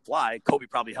don't want to fly. Kobe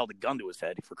probably held a gun to his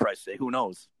head, for Christ's sake. Who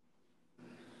knows?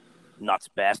 Nuts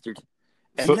bastard.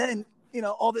 And then,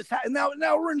 all this happened.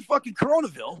 Now we're in fucking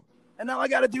Coronaville, and now I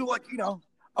got to do,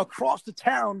 across the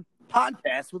town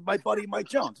podcast with my buddy Mike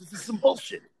Jones. This is some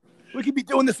bullshit. We could be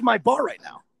doing this in my bar right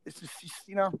now. It's just,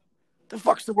 the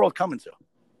fuck's the world coming to?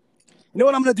 You know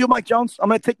what I'm going to do, Mike Jones? I'm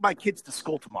going to take my kids to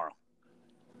school tomorrow.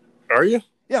 Are you?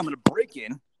 Yeah, I'm going to break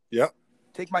in. Yep.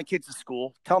 Take my kids to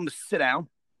school. Tell them to sit down.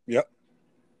 Yep.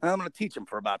 And I'm going to teach them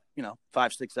for about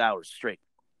 5-6 hours straight.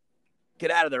 Get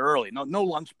out of there early. No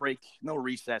lunch break, no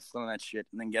recess, none of that shit,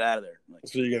 and then get out of there.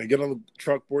 So you're gonna get on the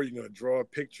chalkboard. You're gonna draw a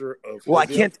picture of. Well, I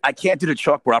can't do the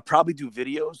chalkboard. I'll probably do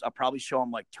videos. I'll probably show them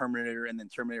like Terminator and then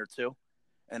Terminator 2,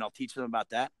 and I'll teach them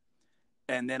about that.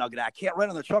 And then I can't write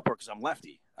on the chalkboard because I'm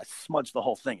lefty. I smudge the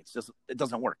whole thing. It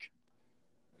doesn't work.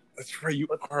 That's right. You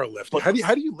are a lefty.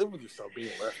 How do you live with yourself being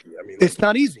a lefty? I mean, it's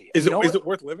not easy. Is it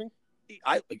worth living?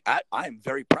 I am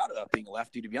very proud of being a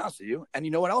lefty, to be honest with you. And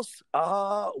you know what else?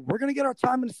 We're going to get our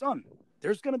time in the sun.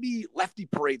 There's going to be lefty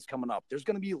parades coming up. There's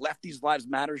going to be lefties lives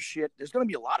matter shit. There's going to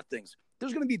be a lot of things.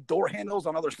 There's going to be door handles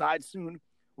on other sides soon.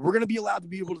 We're going to be allowed to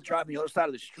be able to drive on the other side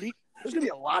of the street. There's going to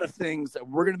be a lot of things that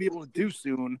we're going to be able to do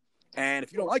soon. And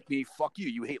if you don't like me, fuck you.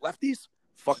 You hate lefties?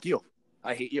 Fuck you.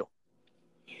 I hate you.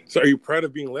 So are you proud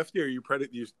of being lefty, or are you proud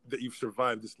that you've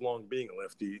survived this long being a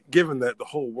lefty, given that the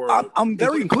whole world... I'm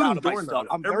very proud of myself.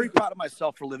 I'm very proud of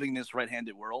myself for living in this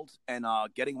right-handed world and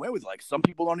getting away with it. Like, some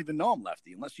people don't even know I'm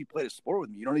lefty. Unless you played a sport with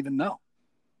me, you don't even know.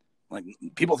 Like,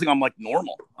 people think I'm, like,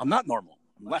 normal. I'm not normal.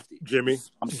 I'm lefty. Jimmy,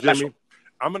 I'm special. Jimmy,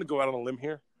 I'm going to go out on a limb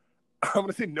here. I'm going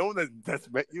to say no one that's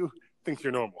met you thinks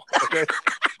you're normal, okay?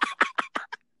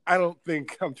 I don't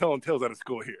think I'm telling tales out of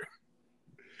school here.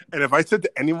 And if I said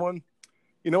to anyone...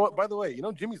 You know what? By the way,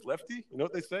 Jimmy's lefty. You know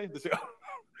what they say? They say,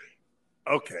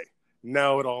 oh, okay,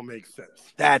 now it all makes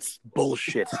sense. That's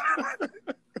bullshit.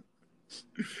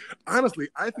 Honestly,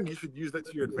 I think you should use that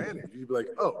to your advantage. You'd be like,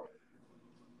 oh.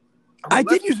 I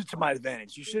did use it to my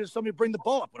advantage. You should have told me to bring the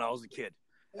ball up when I was a kid.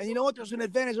 And you know what? There's an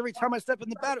advantage every time I step in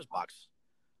the batter's box.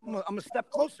 I'm a step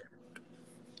closer.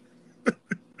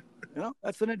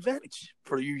 That's an advantage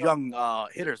for you young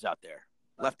hitters out there.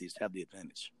 Lefties have the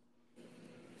advantage.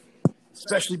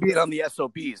 Especially being on the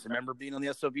SOBs. Remember being on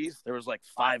the SOBs? There was like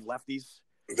 5 lefties.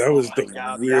 That was the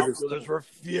weirdest. The outfielders were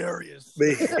furious.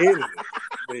 They hated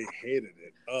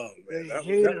it. Oh, man.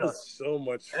 That was so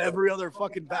much fun. Every other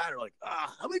fucking batter, like,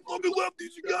 how many fucking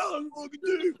lefties you got?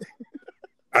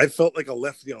 I felt like a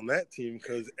lefty on that team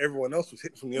because everyone else was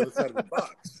hitting from the other side of the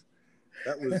box.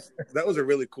 That was a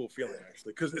really cool feeling,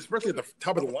 actually, because especially at the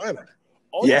top of the lineup.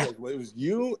 It was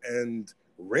you and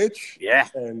Rich. Yeah.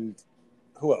 And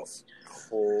who else?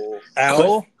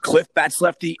 Al. Cliff bats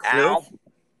lefty. Al.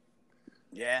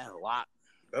 Yeah, a lot.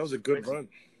 That was a good run.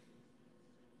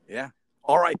 Yeah.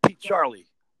 R.I.P. Charlie.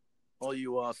 All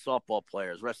you softball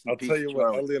players. Rest in peace, I'll tell you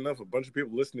Charlie. what, oddly enough, a bunch of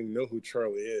people listening know who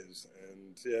Charlie is.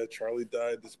 And, yeah, Charlie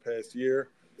died this past year.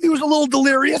 He was a little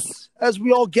delirious, as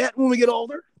we all get when we get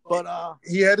older. But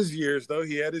he had his years, though.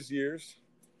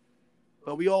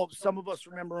 But some of us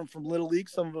remember him from Little League.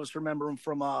 Some of us remember him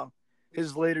from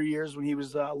his later years when he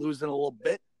was losing a little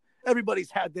bit.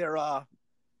 Everybody's had their,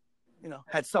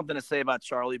 had something to say about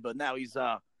Charlie, but now he's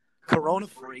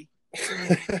corona-free.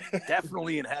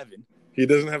 Definitely in heaven. He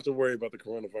doesn't have to worry about the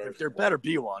coronavirus. If there better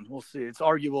be one. We'll see. It's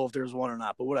arguable if there's one or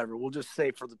not, but whatever. We'll just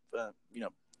say for the,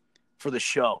 for the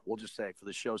show. We'll just say for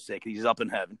the show's sake, he's up in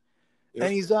heaven. Yeah.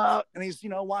 And he's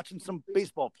watching some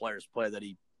baseball players play that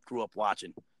he grew up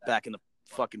watching back in the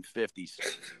fucking 50s.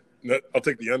 I'll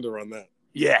take the under on that.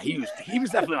 Yeah, he was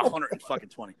definitely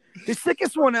 120. The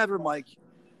sickest one ever, Mike,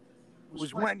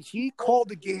 was when he called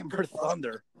the game for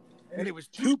Thunder, and it was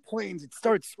 2 planes. It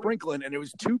started sprinkling, and it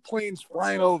was 2 planes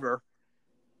flying to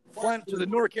the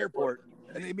Newark airport,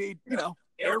 and they made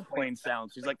airplane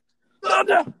sounds. He's like,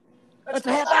 Thunder, that's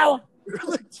a half hour.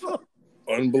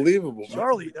 Unbelievable,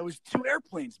 Charlie. That was 2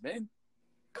 airplanes, man.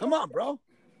 Come on, bro.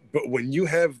 But when you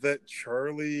have that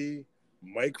Charlie,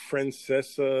 Mike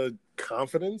Francesa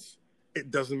confidence, it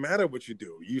doesn't matter what you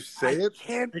do. You say it. I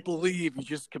can't believe you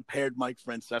just compared Mike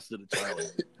Francesa to Charlie.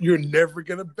 You're never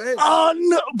going to bend.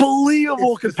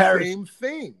 Unbelievable comparison.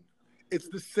 It's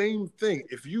the same thing.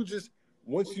 If you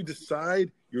once you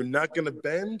decide you're not going to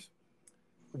bend,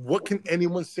 what can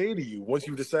anyone say to you once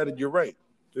you've decided you're right?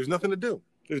 There's nothing to do.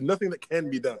 There's nothing that can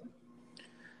be done.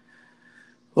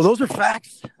 Well, those are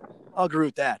facts. I'll agree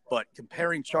with that. But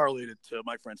comparing Charlie to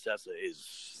Mike Francesa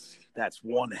that's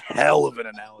one hell of an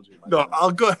analogy. No,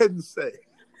 I'll go ahead and say.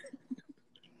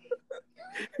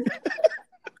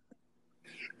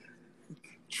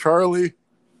 Charlie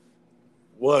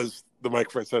was the Mike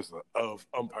Francesa of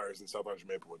umpires in South Orange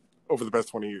Maplewood over the past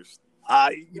 20 years.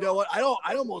 You know what?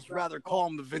 I'd almost rather call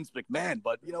him the Vince McMahon,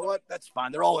 but you know what? That's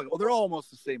fine. They're all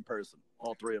almost the same person,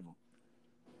 all 3 of them.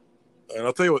 And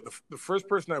I'll tell you what, the first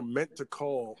person I meant to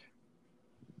call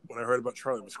when I heard about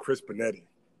Charlie was Chris Benetti,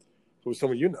 who was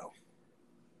someone you know.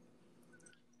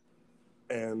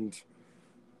 And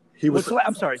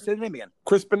I'm sorry. Say the name again.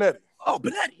 Chris Benetti. Oh,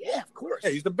 Benetti. Yeah, of course. Yeah,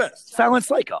 he's the best. Silent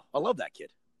Psycho. I love that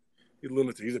kid. He's a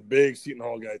lunatic. He's a big Seton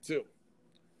Hall guy too.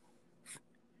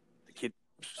 The kid,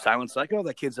 Silent Psycho.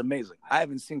 That kid's amazing. I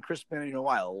haven't seen Chris Benetti in a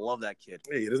while. I love that kid.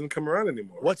 Hey, he doesn't come around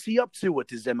anymore. What's he up to with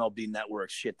his MLB Network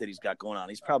shit that he's got going on?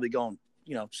 He's probably going,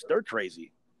 stir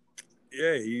crazy.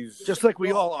 Yeah, he's just like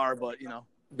we all are, but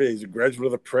he's a graduate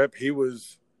of the prep. He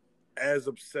was as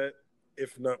upset,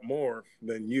 if not more,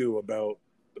 than you about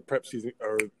the prep season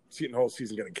or Seton Hall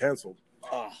season getting canceled.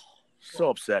 Oh, so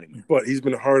upsetting. But he's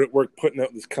been hard at work putting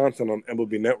out this content on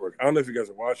MLB Network. I don't know if you guys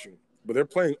are watching, but they're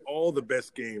playing all the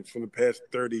best games from the past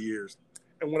 30 years.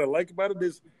 And what I like about it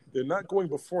is they're not going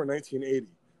before 1980,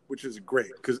 which is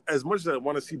great. Because as much as I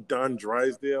want to see Don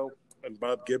Drysdale and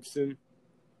Bob Gibson,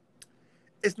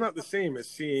 it's not the same as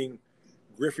seeing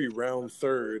Griffey round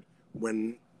third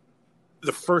when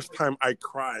the first time I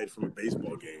cried from a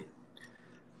baseball game.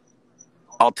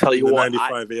 I'll tell you what.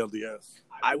 95 ALDS.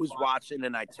 I was watching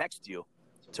and I texted you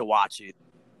to watch it.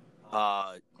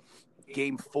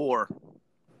 Game 4,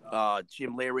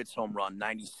 Jim Leyrit's home run,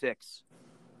 96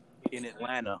 in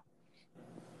Atlanta.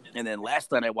 And then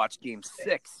last night I watched Game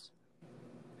 6.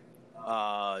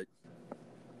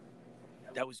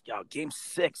 That was Game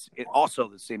 6. Also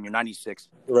the same year, 96.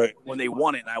 Right. When they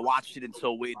won it, and I watched it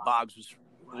until Wade Boggs was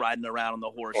riding around on the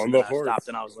horse. I stopped,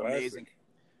 and I was amazing.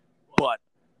 But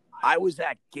I was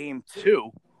at Game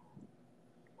 2,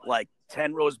 like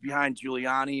 10 rows behind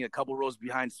Giuliani, a couple rows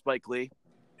behind Spike Lee,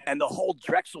 and the whole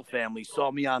Drexel family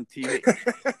saw me on TV.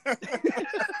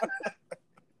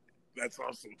 That's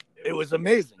awesome. It was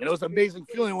amazing. And it was an amazing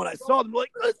feeling when I saw them,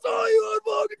 like, I saw you on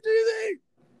fucking TV.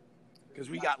 Because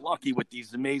we got lucky with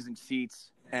these amazing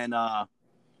seats. And,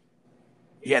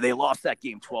 they lost that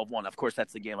game 12-1. Of course,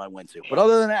 that's the game I went to. But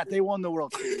other than that, they won the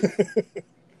World Series.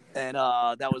 And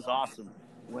that was awesome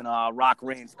when Rock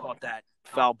Reigns caught that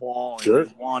foul ball and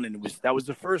he won. And that was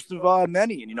the first of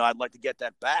many. And, I'd like to get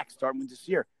that back starting this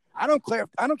year. I don't care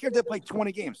if they play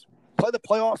 20 games. Play the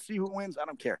playoffs, see who wins. I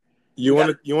don't care. You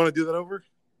want to do that over?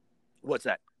 What's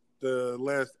that? The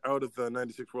last out of the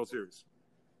 96 World Series.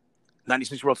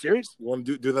 96 World Series? You want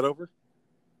to do that over?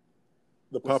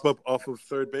 The pop-up off of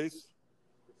third base?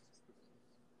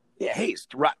 Yeah, Hayes.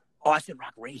 I said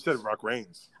Rock Reigns. You said Rock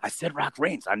Reigns. I said Rock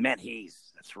Reigns. I meant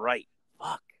Hayes. That's right.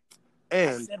 Fuck.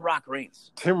 And I said Rock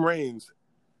Reigns. Tim Raines,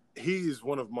 he's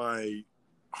one of my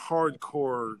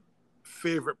hardcore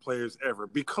favorite players ever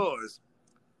because,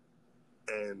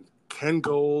 and Ken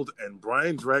Gold and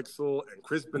Brian Drexel and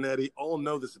Chris Benetti all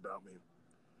know this about me.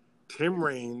 Tim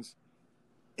Raines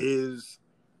is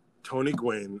Tony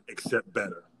Gwynn, except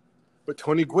better. But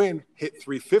Tony Gwynn hit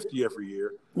 350 every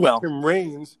year. Well, Tim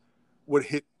Raines would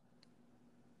hit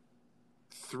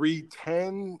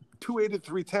 310, 280 to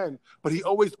 310, but he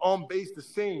always on base the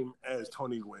same as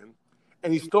Tony Gwynn,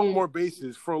 and he stole more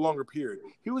bases for a longer period.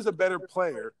 He was a better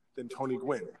player than Tony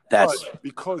Gwynn. But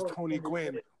because Tony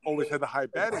Gwynn always had the high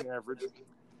batting average,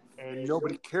 and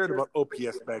nobody cared about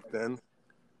OPS back then,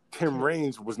 Tim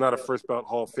Raines was not a first ballot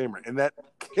Hall of Famer, and that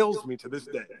kills me to this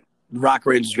day. Rock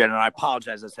Reigns is great, and I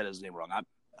apologize I said his name wrong.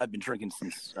 I've been drinking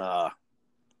since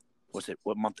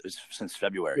what month? Since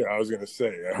February. Yeah, I was gonna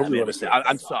say.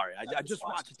 I'm sorry. I just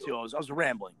watched it too. I was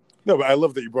rambling. No, but I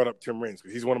love that you brought up Tim Raines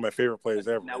because he's one of my favorite players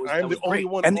ever. I'm the only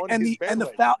one. And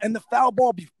the foul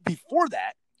ball before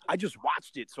that, I just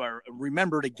watched it, so I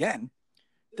remembered again.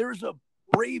 There's a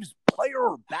Braves player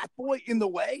or bat boy in the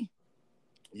way.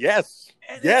 Yes.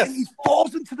 And he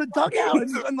falls into the dugout,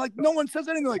 and like no one says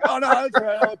anything. Like, oh no, that's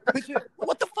right. I'll pitch it.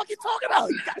 What the fuck are you talking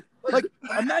about? Like,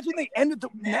 imagine they ended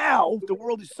now. The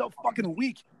world is so fucking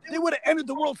weak. They would have ended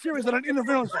the World Series on an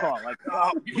interference call. Like,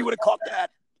 he would have caught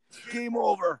that. Game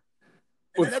over.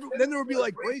 And then there would be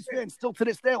like Braves fans still to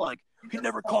this day, like, he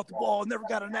never caught the ball, never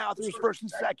got an out. There was first and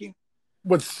second.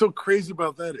 What's so crazy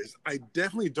about that is I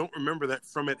definitely don't remember that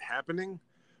from it happening,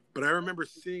 but I remember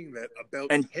seeing that about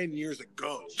 10 years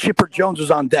ago. Chipper Jones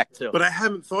was on deck, too. But I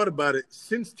haven't thought about it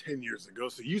since 10 years ago.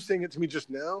 So you saying it to me just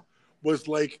now was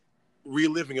like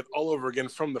reliving it all over again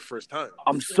from the first time.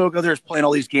 I'm so glad there's playing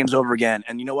all these games over again.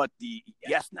 And you know what? The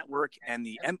Yes Network and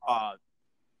the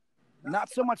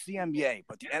not so much the NBA,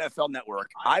 but the NFL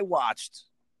Network, I watched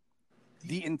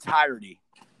the entirety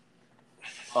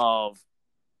of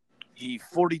the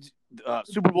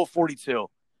Super Bowl 42,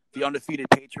 the undefeated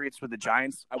Patriots with the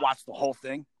Giants. I watched the whole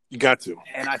thing. You got to.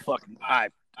 And I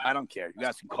don't care. You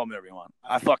guys can call me whatever you want.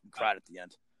 I fucking cried at the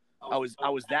end. I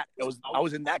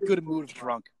was in that good a mood of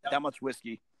drunk, that much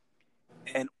whiskey.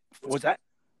 And what was that?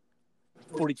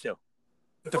 42.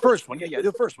 The first one. Yeah,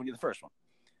 the first one.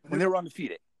 When they were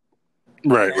undefeated.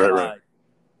 Right.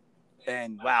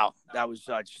 And wow, that was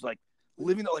just like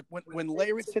living like when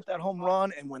Leyritz hit that home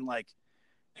run, and when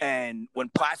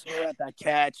Placido had that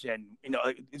catch, and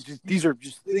it's just these are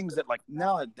just things that like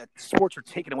now that sports are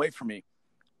taken away from me,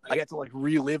 I get to like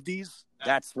relive these.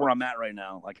 That's where I'm at right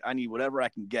now. Like I need whatever I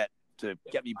can get to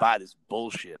get me by this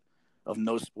bullshit of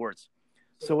no sports.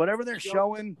 So whatever they're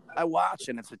showing, I watch,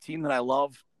 and it's a team that I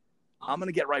love. I'm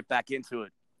gonna get right back into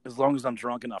it as long as I'm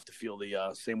drunk enough to feel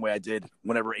the same way I did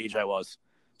whenever age I was.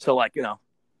 So like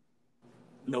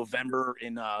November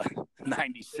in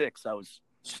 '96, I was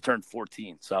just turned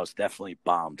 14, so I was definitely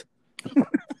bombed.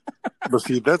 But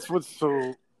see, that's what's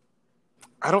so.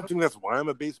 I don't think that's why I'm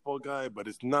a baseball guy, but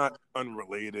it's not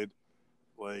unrelated.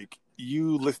 Like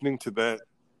you listening to that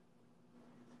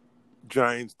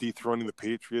Giants dethroning the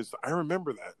Patriots, I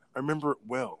remember that. I remember it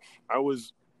well. I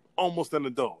was almost an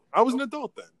adult. I was an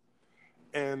adult then.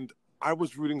 And I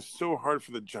was rooting so hard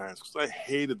for the Giants because I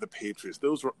hated the Patriots.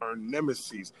 Those were our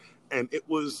nemesis. And it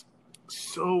was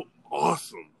so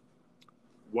awesome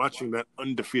watching that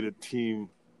undefeated team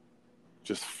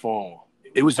just fall.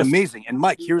 It was amazing. And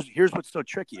Mike, here's what's so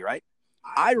tricky, right?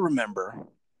 I remember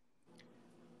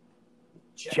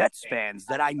Jets fans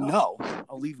that I know,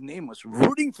 I'll leave nameless,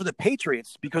 rooting for the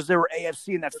Patriots because they were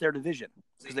AFC and that's their division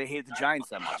because they hated the Giants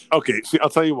that much. Okay, see, I'll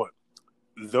tell you what.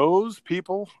 Those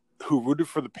people who rooted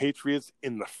for the Patriots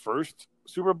in the first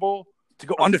Super Bowl to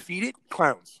go undefeated,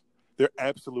 clowns. They're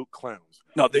absolute clowns.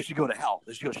 No, they should go to hell.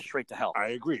 They should go straight to hell. I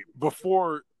agree.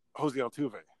 Before Jose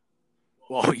Altuve.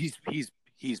 Well, he's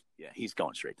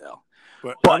going straight to hell.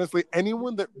 But honestly,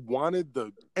 anyone that wanted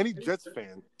any Jets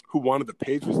fan who wanted the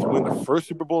Patriots to win the first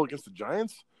Super Bowl against the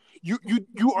Giants, you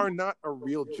are not a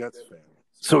real Jets fan.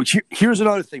 So here's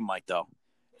another thing, Mike, though,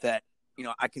 that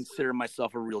I consider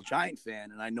myself a real Giant fan,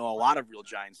 and I know a lot of real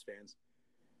Giants fans.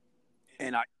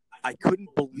 And I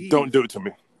couldn't believe. Don't do it to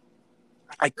me.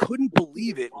 I couldn't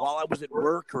believe it while I was at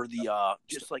work, or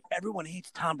just like everyone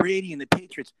hates Tom Brady and the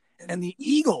Patriots and the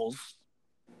Eagles,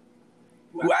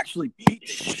 who actually beat the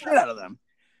shit out of them.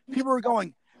 People were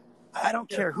going, I don't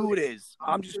care who it is.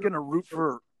 I'm just going to root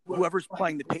for whoever's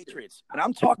playing the Patriots. And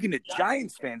I'm talking to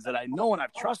Giants fans that I know and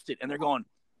I've trusted, and they're going,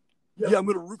 yeah, I'm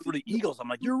going to root for the Eagles. I'm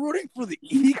like, you're rooting for the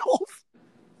Eagles?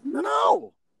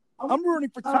 No. I'm rooting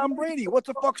for Tom Brady. What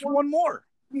the fuck's one more?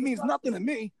 It means nothing to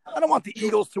me. I don't want the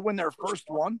Eagles to win their first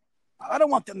one. I don't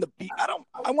want them to beat.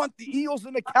 I want the Eagles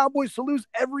and the Cowboys to lose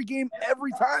every game,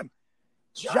 every time.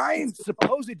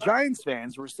 Supposed Giants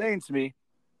fans were saying to me,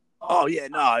 oh, yeah,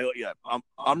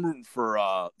 I'm rooting for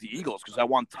the Eagles because I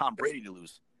want Tom Brady to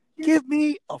lose. Give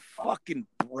me a fucking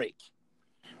break.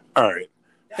 All right.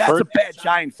 That's a bad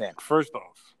Giant fan. First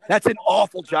off. That's an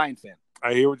awful Giant fan.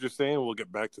 I hear what you're saying. We'll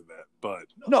get back to that. But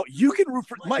no, you can root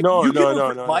for Mike. No.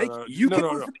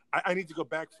 I need to go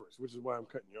back first, which is why I'm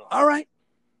cutting you off. All right.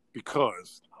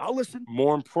 Because I'll listen.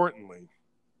 More importantly,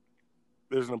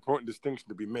 there's an important distinction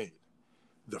to be made.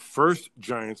 The first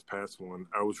Giants Pats one,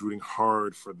 I was rooting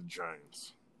hard for the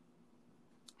Giants.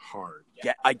 Hard.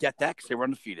 Yeah, I get that because they were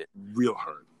undefeated. Real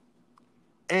hard.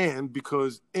 And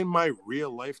because in my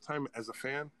real lifetime as a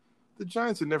fan, the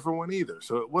Giants had never won either.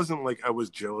 So it wasn't like I was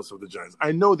jealous of the Giants.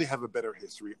 I know they have a better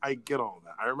history. I get all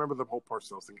that. I remember the whole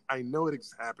Parcells thing. I know it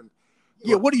happened.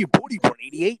 Yeah, what are you born,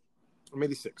 88? I'm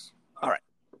 86. All right.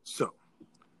 So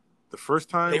the first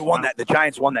time they won that. The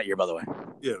Giants won that year, by the way.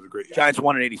 Yeah, it was a great year. Giants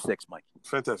won in 86, Mike.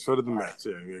 Fantastic. So did the Mets.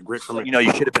 Yeah, great for me.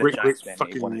 You should have been great, a Giants great fan.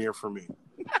 Fucking year for me.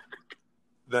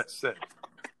 That said,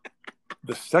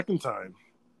 the second time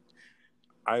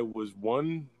I was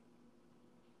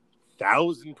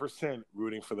 1,000%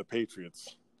 rooting for the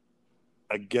Patriots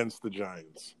against the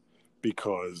Giants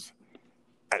because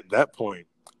at that point,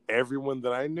 everyone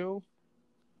that I knew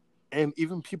and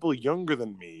even people younger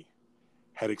than me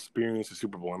had experienced a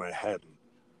Super Bowl and I hadn't.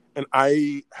 And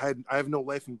I have no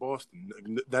life in Boston.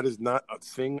 That is not a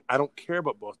thing. I don't care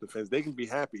about Boston fans. They can be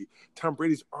happy. Tom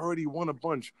Brady's already won a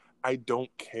bunch. I don't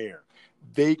care.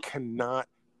 They cannot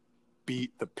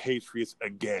beat the Patriots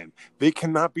again. They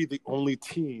cannot be the only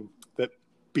team that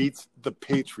beats the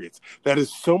Patriots. That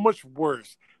is so much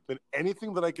worse than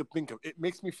anything that I could think of. It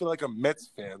makes me feel like a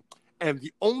Mets fan. And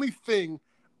the only thing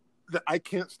that I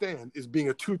can't stand is being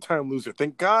a two-time loser.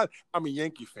 Thank God I'm a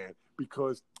Yankee fan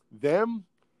because them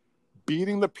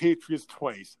beating the Patriots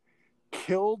twice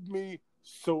killed me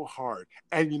so hard.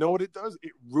 And you know what it does?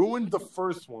 It ruined the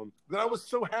first one that I was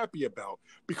so happy about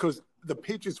because the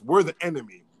Patriots were the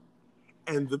enemy.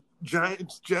 And the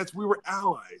Giants, Jets, we were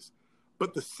allies.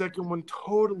 But the second one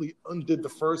totally undid the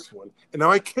first one. And now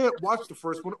I can't watch the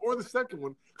first one or the second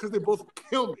one because they both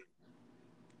kill me.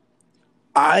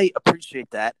 I appreciate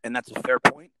that, and that's a fair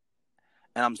point.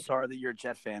 And I'm sorry that you're a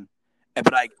Jet fan.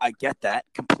 But I get that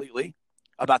completely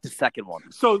about the second one.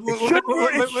 So It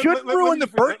shouldn't ruin the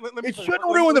first. It shouldn't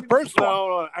ruin the first one.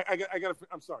 No,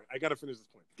 I'm sorry. I got to finish this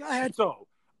point. Go ahead. So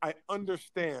I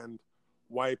understand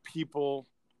why people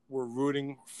were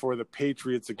rooting for the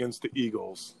Patriots against the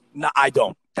Eagles. No, I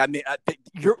don't. I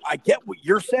get what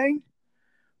you're saying,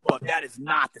 but that is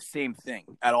not the same thing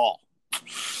at all.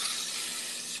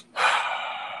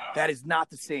 That is not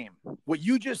the same. What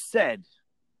you just said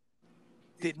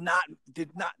did not.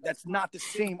 That's not the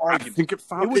same argument. I think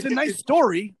it was a nice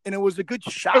story, and it was a good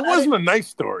shot. It wasn't a nice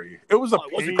story. It was a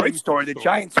great story. The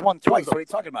Giants won twice. What are you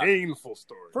talking about? Painful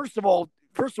story. First of all,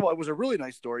 it was a really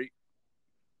nice story.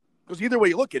 Because either way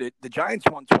you look at it, the Giants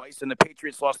won twice and the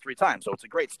Patriots lost 3 times. So it's a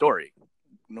great story,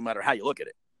 no matter how you look at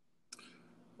it.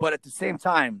 But at the same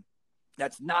time,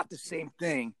 that's not the same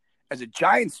thing as a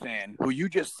Giants fan who you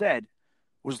just said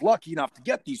was lucky enough to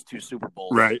get these 2 Super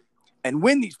Bowls. Right. And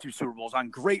win these 2 Super Bowls on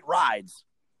great rides.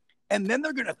 And then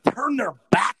they're going to turn their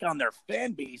back on their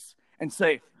fan base and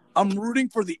say, I'm rooting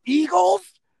for the Eagles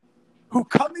who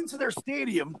come into their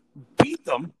stadium, beat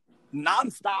them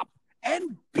nonstop,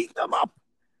 and beat them up.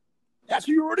 That's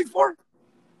who you're rooting for?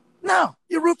 No,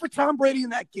 you root for Tom Brady in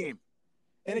that game.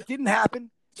 And it didn't happen.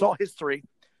 It's all history.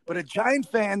 But a Giant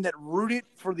fan that rooted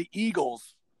for the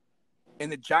Eagles in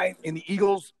the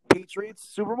Eagles Patriots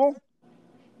Super Bowl,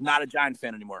 not a Giant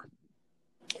fan anymore.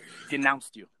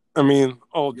 Denounced you. I mean,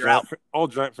 all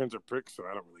Giant fans are pricks, so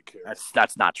I don't really care.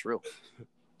 That's not true.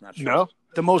 Not true. No?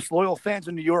 The most loyal fans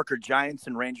in New York are Giants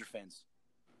and Ranger fans.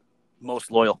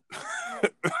 Most loyal.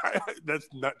 That's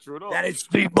not true at all. That is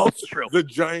the most true. The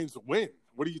Giants win.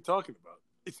 What are you talking about?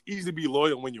 It's easy to be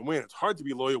loyal when you win. It's hard to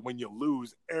be loyal when you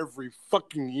lose every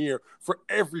fucking year for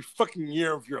every fucking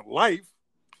year of your life.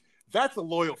 That's a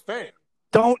loyal fan.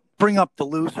 Don't bring up the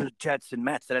losers, Jets, and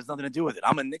Mets. That has nothing to do with it.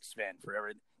 I'm a Knicks fan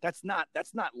forever. That's not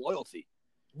loyalty.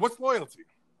 What's loyalty?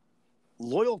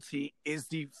 Loyalty is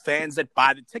the fans that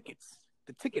buy the tickets.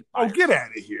 The ticket buyers. Oh, get out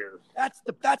of here. That's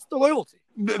the loyalty.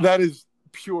 That is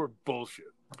pure bullshit.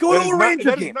 Go to a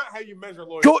Ranger game. That is not how you measure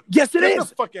loyalty. Yes, it is. Get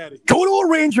the fuck out of here. Go to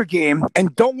a Ranger game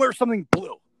and don't wear something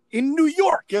blue. In New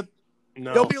York, they'll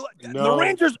be like, the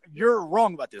Rangers, you're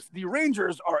wrong about this. The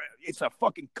Rangers it's a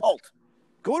fucking cult.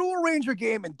 Go to a Ranger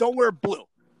game and don't wear blue.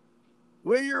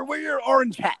 Wear your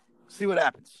orange hat. See what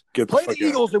happens. Play the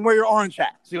Eagles and wear your orange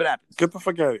hat. See what happens. Get the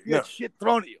fuck out of here. You get shit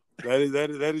thrown at you.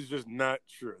 That is just not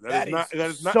true. That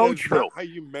is not true. Not how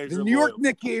you measure the New York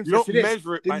Knicks games. You don't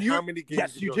measure it by how many games.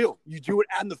 Yes, you do. You do it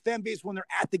on the fan base when they're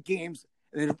at the games.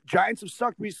 And the Giants have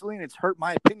sucked recently, and it's hurt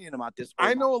my opinion about this.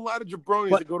 I know a lot of jabronis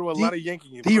that go to a lot of Yankee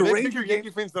games. The Ranger Yankee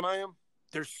fans than I am.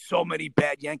 There's so many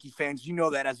bad Yankee fans. You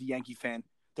know that as a Yankee fan.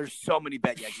 There's so many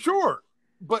bad Yankee fans. Sure.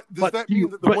 But does that mean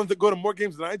that the ones that go to more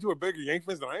games than I do are bigger Yankee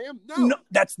fans than I am? No,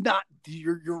 that's not.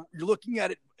 You're looking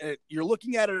at it. You're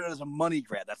looking at it as a money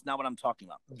grab. That's not what I'm talking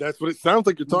about. That's what it sounds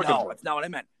like you're talking about. No, that's not what I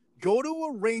meant. Go to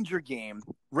a Ranger game,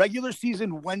 regular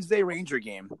season Wednesday Ranger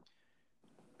game,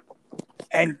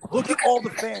 and look at all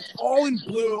the fans, all in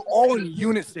blue, all in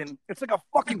unison. It's like a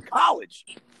fucking college.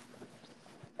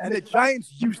 And the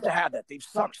Giants used to have that. They've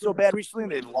sucked so bad recently,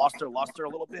 and they've lost their luster a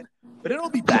little bit. But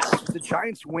it'll be back. The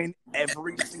Giants win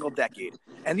every single decade.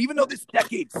 And even though this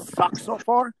decade sucks so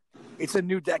far, it's a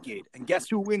new decade. And guess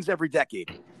who wins every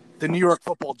decade? The New York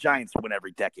Football Giants win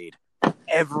every decade.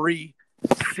 Every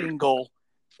single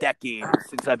decade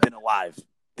since I've been alive,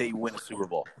 they win a Super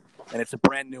Bowl. And it's a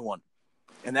brand new one.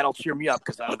 And that'll cheer me up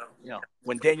because,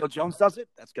 when Daniel Jones does it,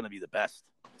 that's going to be the best.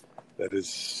 That is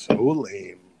so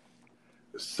lame.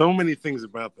 So many things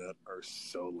about that are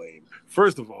so lame.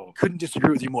 First of all, couldn't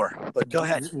disagree with you more. But go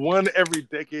ahead. One every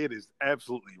decade is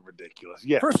absolutely ridiculous.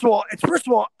 Yeah. First of all,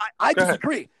 I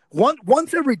disagree.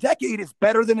 Once every decade is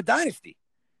better than a dynasty.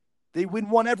 They win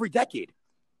one every decade.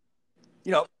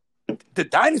 The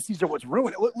dynasties are what's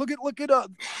ruined. Look at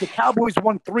the Cowboys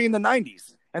won 3 in the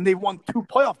 90s, and they won 2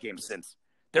 playoff games since.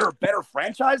 They're a better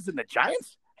franchise than the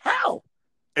Giants? How?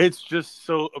 It's just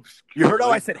so obscure. You heard how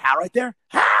I said how right there?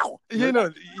 How? You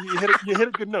hit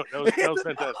a good note. That was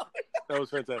fantastic. That was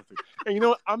fantastic.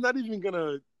 And I'm not even going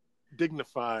to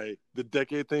dignify the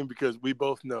decade thing because we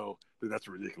both know that that's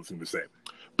a ridiculous thing to say.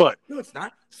 But no, it's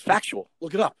not. It's factual.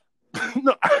 Look it up.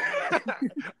 No,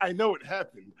 I know it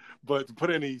happened, but to put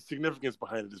any significance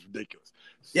behind it is ridiculous.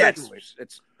 Secondly,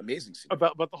 it's amazing.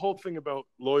 About the whole thing about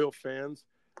loyal fans,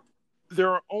 there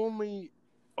are only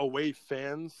away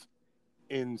fans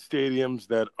in stadiums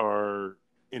that are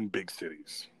in big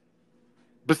cities.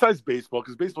 Besides baseball,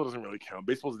 because baseball doesn't really count.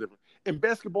 Baseball's different. In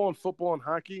basketball and football and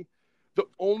hockey, the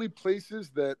only places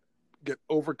that get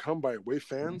overcome by away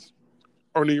fans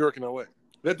are New York and LA.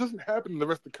 That doesn't happen in the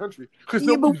rest of the country because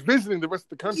Yeah, nobody's visiting the rest of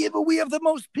the country. Yeah, but we have the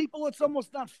most people. It's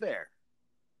almost not fair.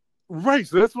 Right.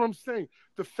 So that's what I'm saying.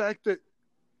 The fact that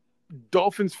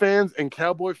Dolphins fans and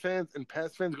Cowboy fans and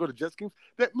Pats fans go to Jets games,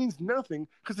 that means nothing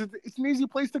because it's an easy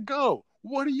place to go.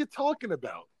 What are you talking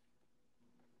about?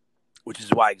 Which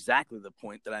is why exactly the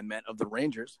point that I meant of the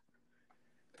Rangers.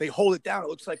 They hold it down. It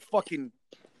looks like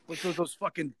those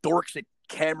fucking dorks at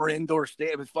Cameron Indoor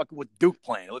Stadium with Duke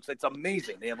playing. It looks like it's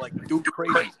amazing. They have like Duke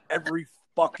crazies. Every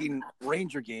fucking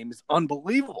Ranger game is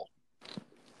unbelievable.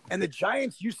 And the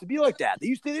Giants used to be like that.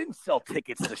 They didn't sell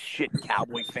tickets to shit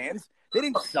Cowboy fans. They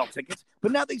didn't sell tickets,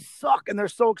 but now they suck and they're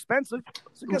so expensive.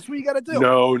 So guess what you got to do?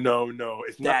 No.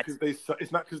 It's not because they suck.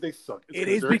 It's not because they suck. It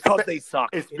is because they suck.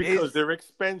 It's because they're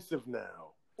expensive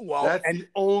now. Well, that's the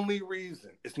only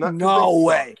reason. It's not. No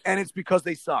way. And it's because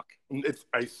they suck.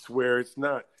 I swear it's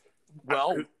not.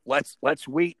 Well, let's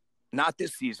wait. Not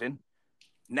this season.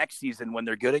 Next season when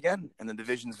they're good again and the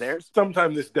division's theirs.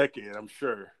 Sometime this decade, I'm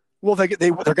sure. Well, they're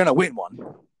going to win one.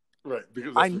 Right.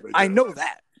 Because I know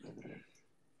that.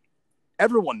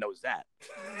 Everyone knows that.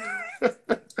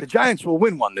 The Giants will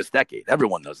win one this decade.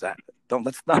 Everyone knows that.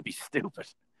 Let's not be stupid.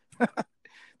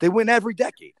 They win every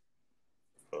decade.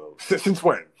 Since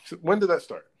when? When did that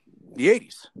start? The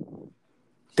 80s.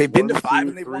 They've been to 5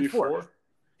 and they've won 4.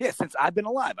 Yeah, since I've been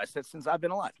alive. I said since I've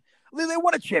been alive. They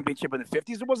won a championship in the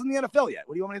 50s. It wasn't the NFL yet.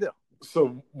 What do you want me to do?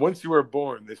 So once you were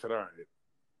born, they said, all right,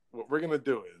 what we're going to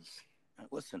do is.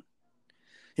 Listen.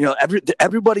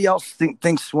 Everybody else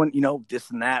thinks when,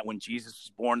 this and that, when Jesus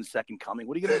was born, the second coming.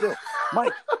 What are you going to do?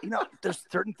 Mike, there's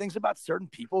certain things about certain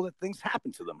people that things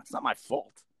happen to them. It's not my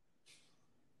fault.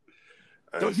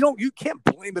 You can't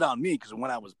blame it on me because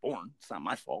when I was born, it's not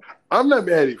my fault. I'm not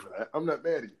mad at you for that. I'm not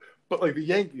mad at you. But like the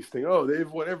Yankees thing,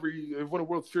 they've won a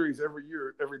World Series every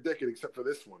year, every decade except for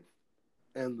this one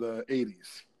and the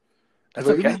 80s. That's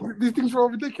okay. These things are all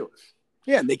ridiculous.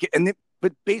 Yeah,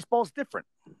 but baseball's different.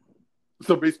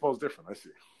 So baseball's different, I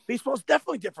see. Baseball's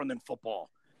definitely different than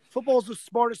football. Football's the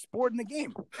smartest sport in the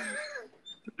game.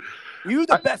 You have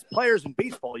the best players in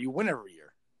baseball, you win every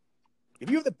year. If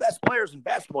you have the best players in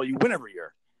basketball, you win every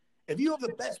year. If you have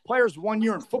the best players 1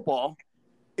 year in football,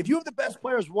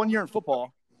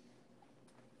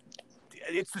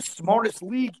 it's the smartest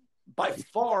league by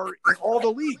far in all the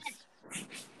leagues.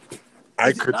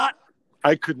 I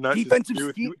could not defensive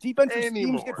anymore.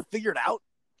 schemes get figured out.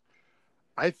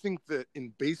 I think that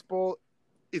in baseball,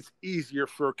 it's easier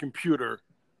for a computer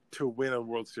to win a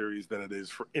World Series than it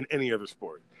is in any other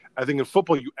sport. I think in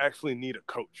football, you actually need a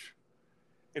coach.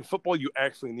 In football, you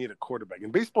actually need a quarterback.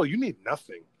 In baseball, you need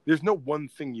nothing. There's no one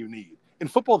thing you need. In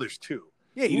football, there's two.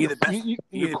 Yeah, you need the best. You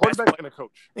need a quarterback and a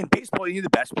coach. In baseball, you need the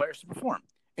best players to perform.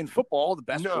 In football, the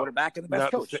best quarterback and the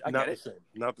best coach. Not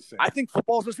the same. I think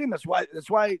football's the same. That's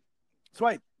why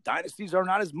dynasties are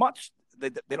not as much. They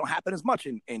don't happen as much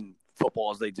in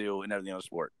football as they do in every other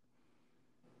sport.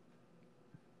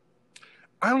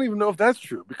 I don't even know if that's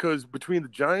true because between the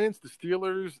Giants, the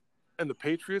Steelers, and the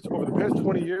Patriots over the past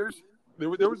 20 years, there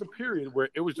was a period where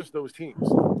it was just those teams.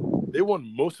 They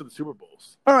won most of the Super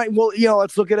Bowls. All right, well,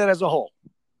 let's look at it as a whole.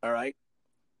 All right,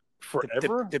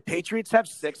 forever. The Patriots have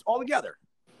 6 altogether.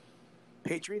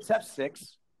 Patriots have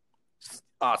 6.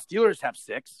 Steelers have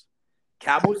 6.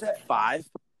 Cowboys have 5.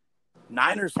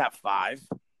 Niners have 5.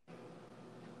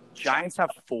 Giants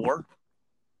have 4.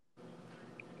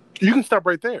 You can stop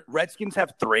right there. Redskins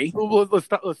have 3. Well, let's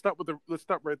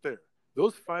stop right there.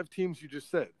 Those 5 teams you just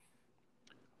said,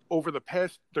 over the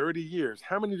past 30 years,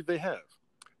 how many do they have?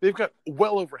 They've got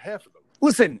well over half of them.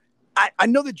 Listen, I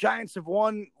know the Giants have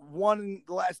won one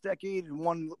the last decade and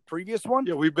one the previous one.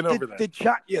 Yeah, we've been over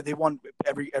that. They won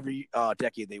every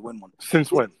decade. They win one.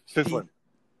 Since when?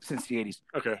 Since the 80s.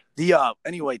 Okay.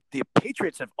 Anyway, the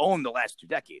Patriots have owned the last 2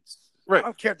 decades. Right. I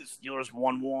don't care if the Steelers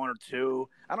won 1 or 2.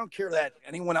 I don't care that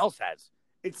anyone else has.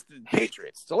 It's the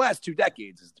Patriots. The last 2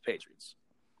 decades is the Patriots.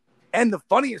 And the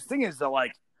funniest thing is that,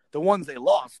 like, the ones they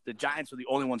lost, the Giants are the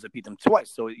only ones that beat them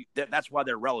twice. So that's why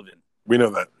they're relevant. We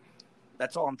know that.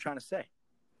 That's all I'm trying to say.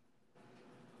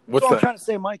 What's all that? I'm trying to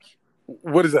say, Mike.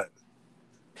 What is that?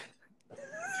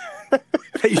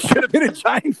 You should have been a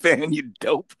Giant fan, you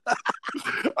dope.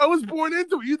 I was born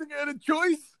into it. You think I had a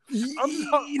choice? I'm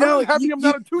happy I'm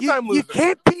not a 2-time loser. You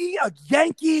can't be a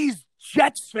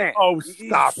Yankees-Jets fan. Oh,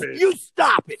 stop it. You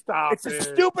stop it. Stop it's the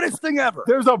stupidest thing ever.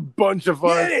 There's a bunch of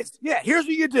us. Yeah, it is. Yeah, here's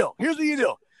what you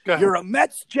do. You're a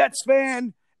Mets-Jets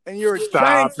fan, and you're a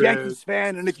Giants-Yankees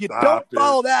fan, and if you don't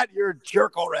follow that, you're a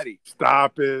jerk already.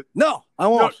 Stop it. No, I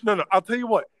won't. No. I'll tell you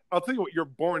what. You're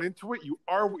born into it. You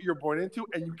are what you're born into,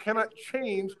 and you cannot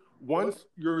change once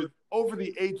you're over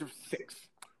the age of 6.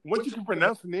 Once you can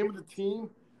pronounce the name of the team,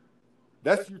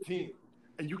 that's your team.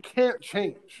 And you can't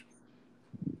change.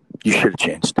 You should have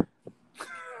changed.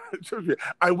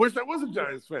 I wish I was a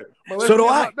Giants fan. My life So do would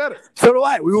be a I. lot better. So do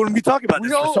I. We wouldn't be talking about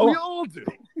this for so long. We all do.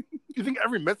 You think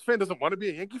every Mets fan doesn't want to be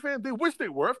a Yankee fan? They wish they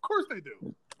were. Of course they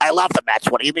do. I love the Mets.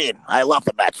 What do you mean? I love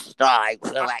the Mets. No, I hate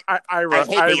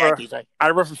the Yankees.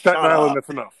 Ira from Staten Island, that's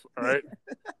enough. All right?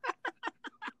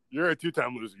 You're a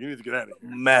two-time loser. You need to get out of here.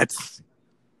 Mets.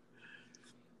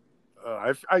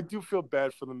 I do feel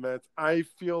bad for the Mets. I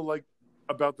feel like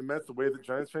about the Mets the way the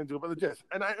Giants fans do about the Jets,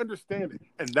 and I understand it,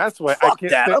 and that's why I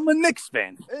can't. I'm a Knicks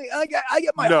fan. I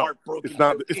get my heart broken. It's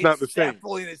not the same.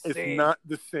 It's not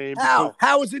the same.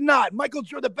 How is it not? Michael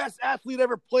Jordan, the best athlete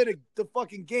ever played the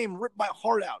fucking game, ripped my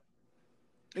heart out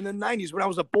in the 90s when I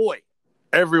was a boy.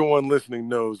 Everyone listening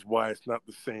knows why it's not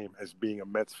the same as being a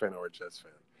Mets fan or a Jets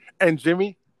fan, and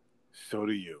Jimmy, so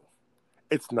do you.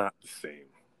 It's not the same.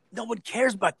 No one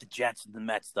cares about the Jets and the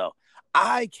Mets, though.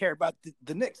 I care about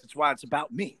the Knicks. That's why it's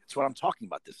about me. That's what I'm talking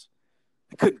about this.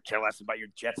 I couldn't care less about your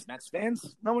Jets, Mets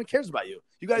fans. No one cares about you.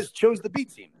 You guys chose the B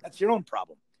team. That's your own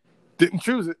problem. Didn't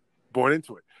choose it. Born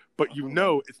into it. But you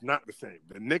know it's not the same.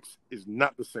 The Knicks is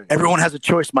not the same. Everyone has a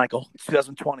choice, Michael. It's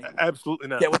 2020. Absolutely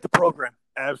not. Get with the program.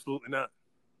 Absolutely not.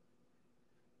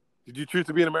 Did you choose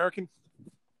to be an American?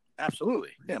 Absolutely.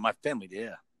 Yeah, my family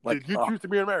did. Yeah. Did you choose to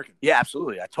be an American? Yeah,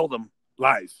 absolutely. I told them.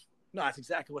 Lies. No, that's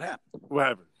exactly what happened. What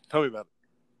happened? Tell me about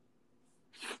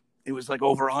it. It was like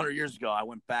over 100 years ago. I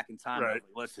went back in time. Right. Like,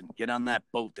 listen, get on that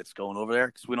boat that's going over there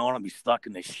because we don't want to be stuck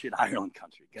in this shit Ireland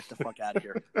country. Get the fuck out of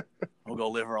here. We'll go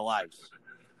live our lives.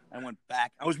 I went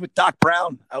back. I was with Doc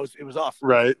Brown. It was awesome.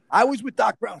 Right. I was with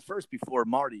Doc Brown first before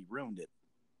Marty ruined it.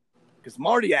 Because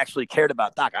Marty actually cared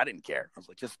about Doc. I didn't care. I was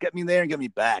like, just get me there and get me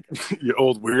back. You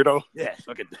old weirdo. Yeah,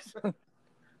 look at this.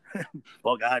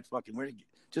 Bug-eyed fucking weird.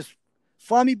 Just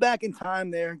fly me back in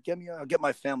time there. Get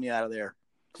my family out of there.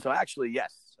 So actually,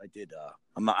 yes, I did.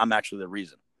 I'm actually the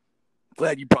reason.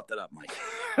 Glad you brought that up, Mike.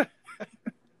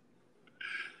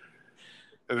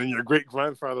 And then your great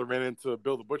grandfather ran into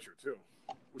Bill the Butcher too.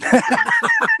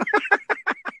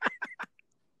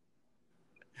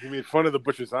 He made fun of the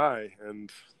butcher's eye, and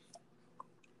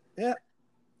yeah,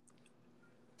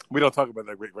 we don't talk about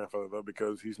that great grandfather though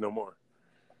because he's no more.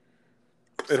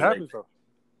 It happens though.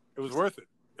 It was worth it.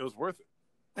 It was worth it.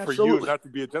 Absolutely. For you not to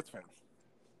be a Jets fan.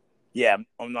 Yeah,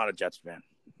 I'm not a Jets fan.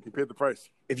 You paid the price.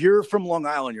 If you're from Long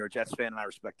Island, you're a Jets fan, and I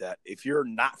respect that. If you're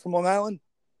not from Long Island,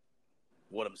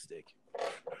 what a mistake.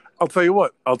 I'll tell you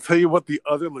what. The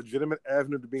other legitimate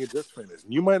avenue to being a Jets fan is.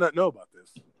 And you might not know about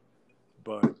this,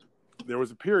 but there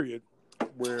was a period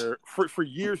where, for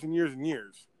years and years and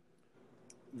years,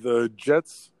 the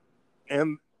Giants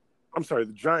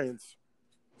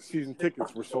season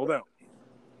tickets were sold out.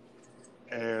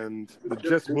 And the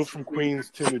Jets moved from Queens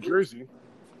to New Jersey,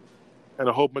 and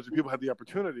a whole bunch of people had the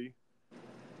opportunity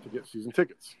to get season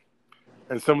tickets.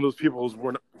 And some of those people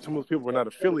were not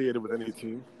affiliated with any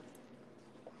team.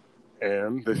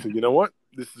 And they said, you know what?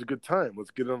 This is a good time.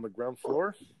 Let's get it on the ground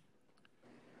floor.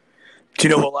 Do you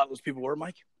know who a lot of those people were,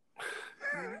 Mike?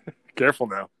 Careful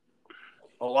now.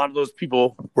 A lot of those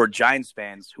people were Giants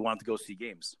fans who wanted to go see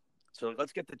games. So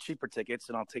let's get the cheaper tickets,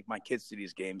 and I'll take my kids to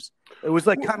these games. It was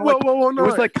like kind of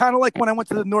like when I went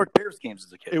to the Newark Bears games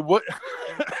as a kid. It was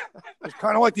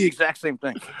kind of like the exact same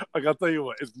thing. Like, I'll tell you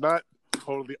what, it's not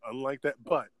totally unlike that,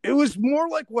 but it was more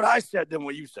like what I said than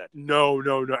what you said. No,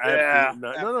 absolutely yeah,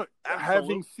 not. No.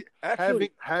 Having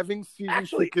season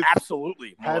tickets,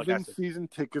 absolutely. Having season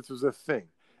tickets was a thing,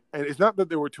 and it's not that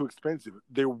they were too expensive;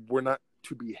 they were not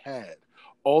to be had.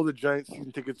 All the Giants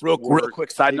season tickets. Real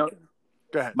quick side note.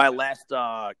 Go ahead. My last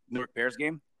Newark Bears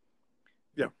game.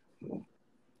 Yeah.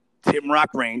 Tim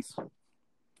Rock reigns.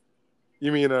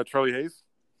 You mean Charlie Hayes?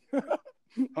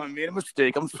 I made a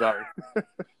mistake. I'm sorry.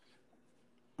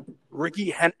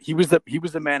 He was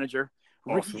the manager.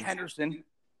 Awesome. Ricky Henderson,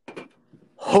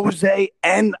 Jose,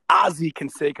 and Ozzie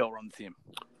Canseco were on the team.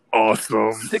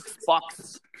 Awesome.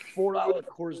 $6, $4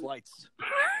 Coors Lights.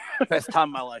 Best time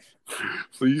of my life.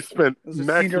 So you spent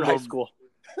senior high school.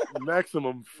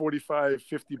 Maximum $45,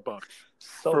 $50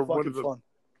 so for fucking fun.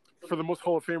 For the most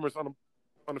Hall of Famers on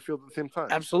the field at the same time.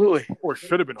 Absolutely. Or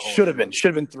should have been. Should have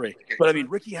been 3. But I mean,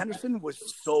 Ricky Henderson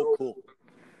was so cool.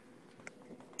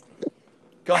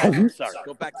 Go ahead. Sorry.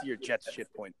 Go back to your Jets shit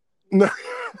point. No.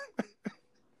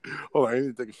 Hold on. I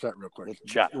need to take a shot real quick.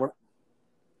 Shot.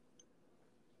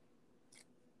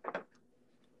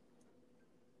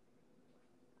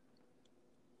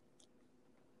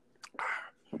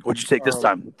 What'd you take this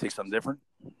time? Take something different?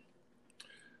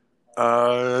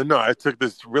 No, I took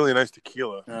this really nice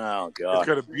tequila. Oh, God. It's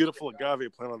got a beautiful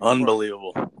agave plant on the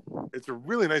Unbelievable. front. It's a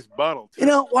really nice bottle, too. You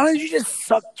know, why don't you just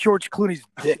suck George Clooney's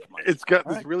dick, Mike? It's got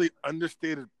this really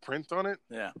understated print on it.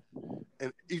 Yeah.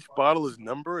 And each bottle is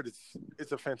numbered.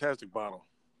 It's a fantastic bottle.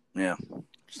 Yeah.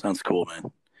 Sounds cool, man.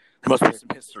 There must be some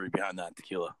history behind that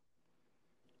tequila.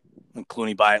 Didn't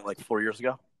Clooney buy it like 4 years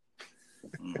ago?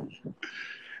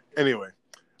 Anyway.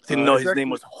 Didn't know his name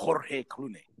was Jorge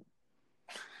Clooney.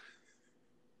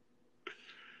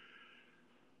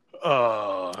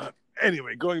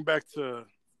 Anyway, going back to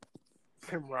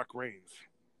Tim Rock Reigns.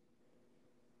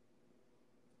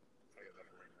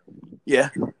 Yeah.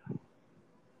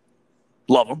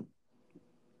 Love him.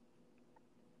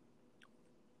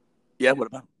 Yeah, what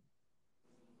about him?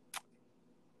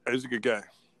 He's a good guy.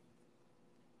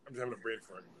 I'm just having a break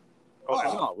for him.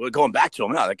 Oh, we're going back to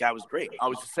him. No, that guy was great. I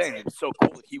was just saying, it was so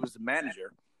cool that he was the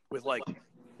manager with, like,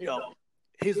 you know,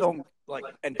 his own, like,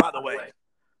 and by the way,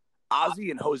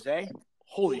 Ozzy and Jose,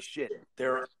 holy shit,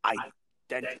 they're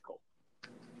identical.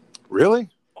 Really?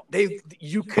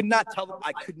 You could not tell them.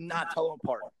 I could not tell them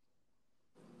apart.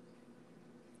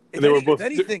 If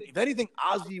anything,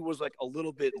 Ozzy was like a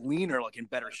little bit leaner, like in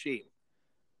better shape.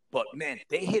 But man,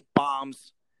 they hit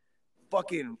bombs.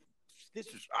 Fucking,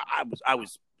 I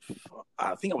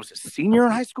think I was a senior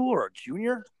in high school or a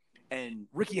junior, and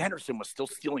Ricky Henderson was still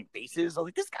stealing bases. I was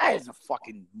like, this guy is a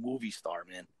fucking movie star,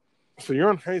 man. So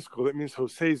you're in high school. That means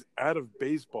Jose's out of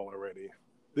baseball already.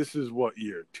 This is what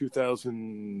year?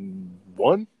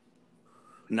 2001?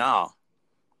 No.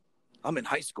 I'm in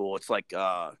high school. It's like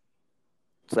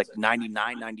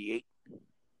 99, 98.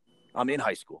 I'm in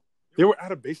high school. They were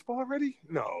out of baseball already?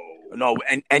 No.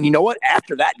 And you know what?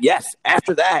 After that, yes.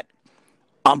 After that,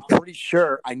 I'm pretty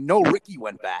sure. I know Ricky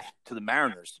went back to the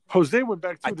Mariners. Jose went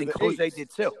back to I think Jose did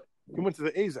too. He went to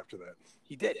the A's after that.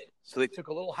 He did. So they took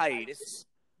a little hiatus.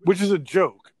 Which is a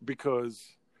joke because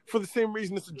for the same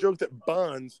reason it's a joke that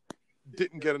Bonds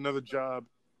didn't get another job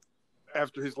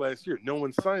after his last year. No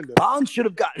one signed him. Bonds should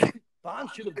have gotten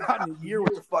a year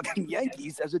with the fucking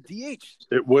Yankees as a DH.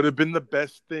 It would have been the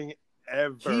best thing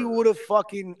ever. He would have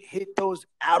fucking hit those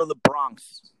out of the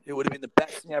Bronx. It would have been the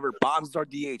best thing ever. Bonds is our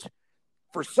DH.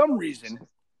 For some reason,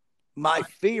 my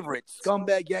favorite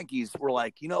scumbag Yankees were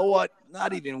like, you know what?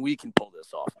 Not even we can pull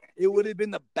this off. It would have been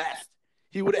the best.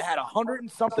 He would have had 100 and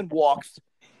something walks,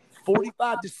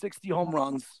 45 to 60 home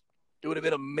runs. It would have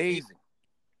been amazing.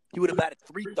 He would have batted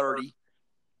 330.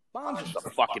 Bonds is the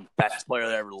fucking best player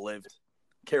that ever lived.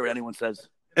 Care what anyone says.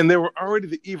 And they were already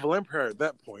the evil empire at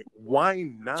that point. Why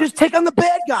not? Just take on the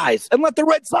bad guys and let the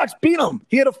Red Sox beat him.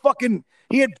 He had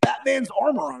Batman's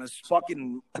armor on his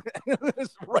fucking his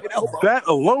right elbow. That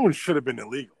alone should have been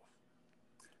illegal.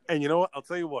 And you know what? I'll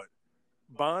tell you what.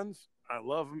 Bonds, I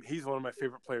love him. He's one of my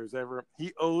favorite players ever.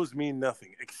 He owes me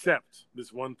nothing except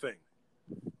this one thing.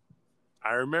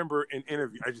 I remember an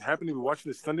interview. I just happened to be watching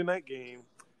this Sunday night game,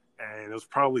 and it was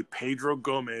probably Pedro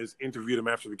Gomez interviewed him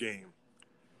after the game.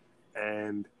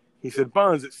 And he said,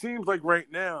 Bonds, it seems like right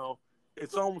now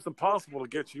it's almost impossible to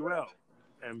get you out.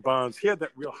 And Bonds, he had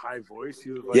that real high voice.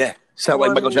 He was like, yeah, sound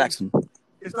like Michael Jackson.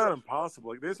 It's not impossible.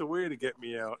 Like, there's a way to get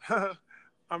me out.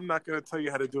 I'm not going to tell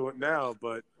you how to do it now,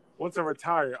 but once I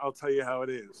retire, I'll tell you how it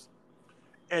is.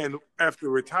 And after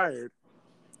he retired,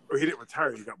 or he didn't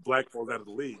retire, he got blackballed out of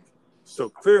the league. So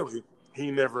clearly, he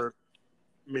never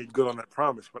made good on that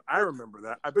promise. But I remember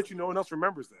that. I bet you no one else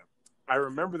remembers that. I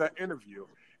remember that interview.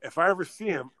 If I ever see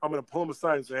him, I'm going to pull him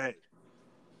aside and say, hey,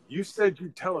 you said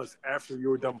you'd tell us after you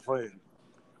were done playing.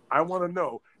 I want to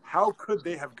know, how could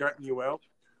they have gotten you out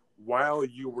while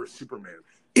you were Superman?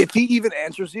 If he even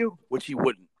answers you, which he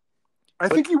wouldn't. I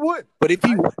think he would. But if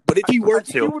he were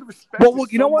to, he would respect well,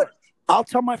 you know so what? much. I'll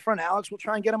tell my friend Alex. We'll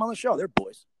try and get him on the show. They're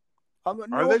boys.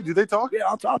 Are they? Do they talk? Yeah,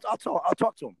 I'll talk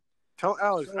to him. Tell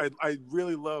Alex. I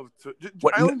really love to.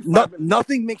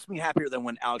 Nothing makes me happier than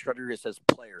when Alex Rodriguez says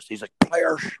players. He's like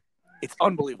players. It's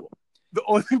unbelievable. The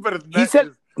only thing better than that he said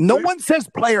is, no one says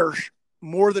players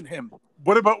more than him.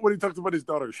 What about when he talks about his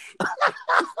daughters?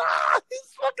 His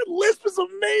fucking lisp is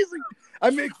amazing.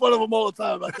 I make fun of him all the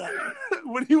time about that.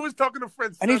 When he was talking to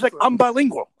Francesa. And he's like, I'm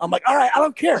bilingual. I'm like, all right, I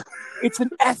don't care. It's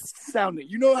an S sounding.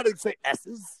 You know how to say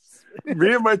S's?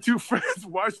 Me and my two friends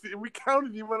watched it, and we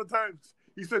counted the amount of times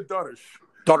he said daughters.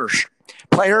 Daughters.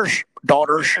 Players,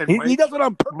 daughters. He does it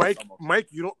on purpose. Mike,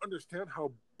 you don't understand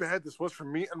how bad this was for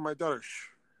me and my daughters.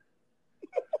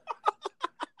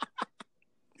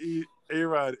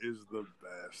 A-Rod is the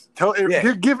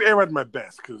best. Give A-Rod my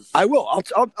best, because I will.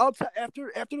 I'll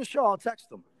after the show, I'll text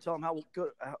him, tell him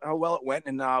how well it went,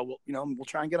 and we'll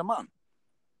try and get him on.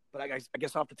 But I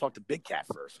guess I'll have to talk to Big Cat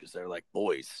first, because they're like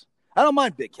boys. I don't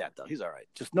mind Big Cat though; he's all right.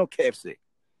 Just no KFC.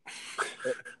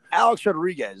 Alex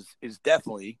Rodriguez is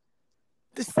definitely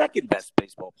the second best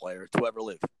baseball player to ever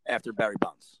live after Barry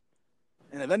Bonds.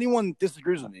 And if anyone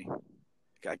disagrees with me,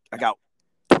 I got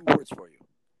 2 words for you.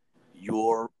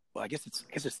 I guess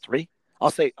it's 3.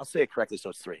 I'll say it correctly, so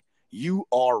it's 3. You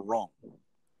are wrong.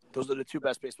 Those are the 2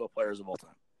 best baseball players of all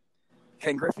time.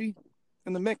 Ken Griffey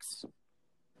in the mix.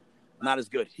 Not as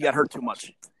good. He got hurt too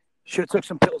much. Should have took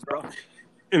some pills, bro.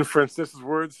 In Francesa's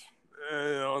words,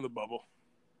 on the bubble.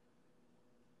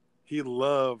 He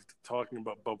loved talking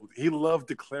about bubble. He loved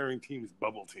declaring teams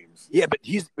bubble teams. Yeah, but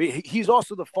he's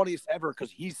also the funniest ever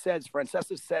because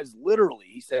Francesa says literally,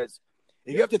 he says,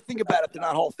 if you have to think about it, they're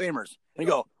not Hall of Famers. And you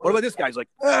go, what about this guy? He's like,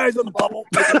 he's on the bubble.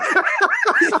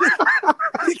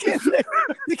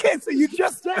 You can't say you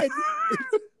just said.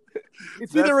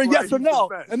 It's either a yes or no,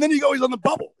 and then you go, he's on the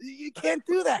bubble. You can't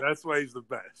do that. That's why he's the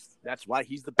best. That's why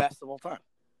he's the best of all time.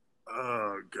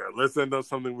 Oh, God. Let's end on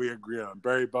something we agree on.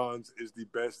 Barry Bonds is the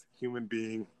best human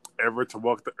being ever to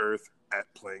walk the earth at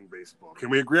playing baseball. Can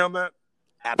we agree on that?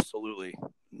 Absolutely.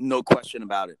 No question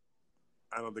about it.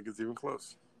 I don't think it's even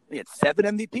close. He had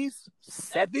 7 MVPs?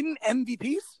 7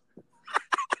 MVPs?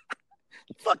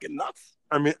 Fucking nuts.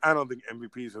 I mean, I don't think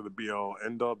MVPs are the be-all,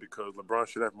 end-all because LeBron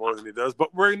should have more than he does.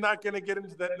 But we're not going to get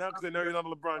into that now because I know you're not a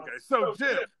LeBron guy. So,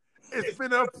 Jim, it's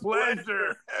been a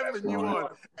pleasure having you on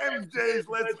MJ's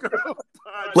Let's Go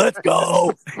podcast. Let's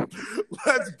go.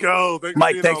 Let's go.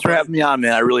 Mike, thanks for having me on,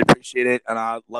 man. I really appreciate it. And I love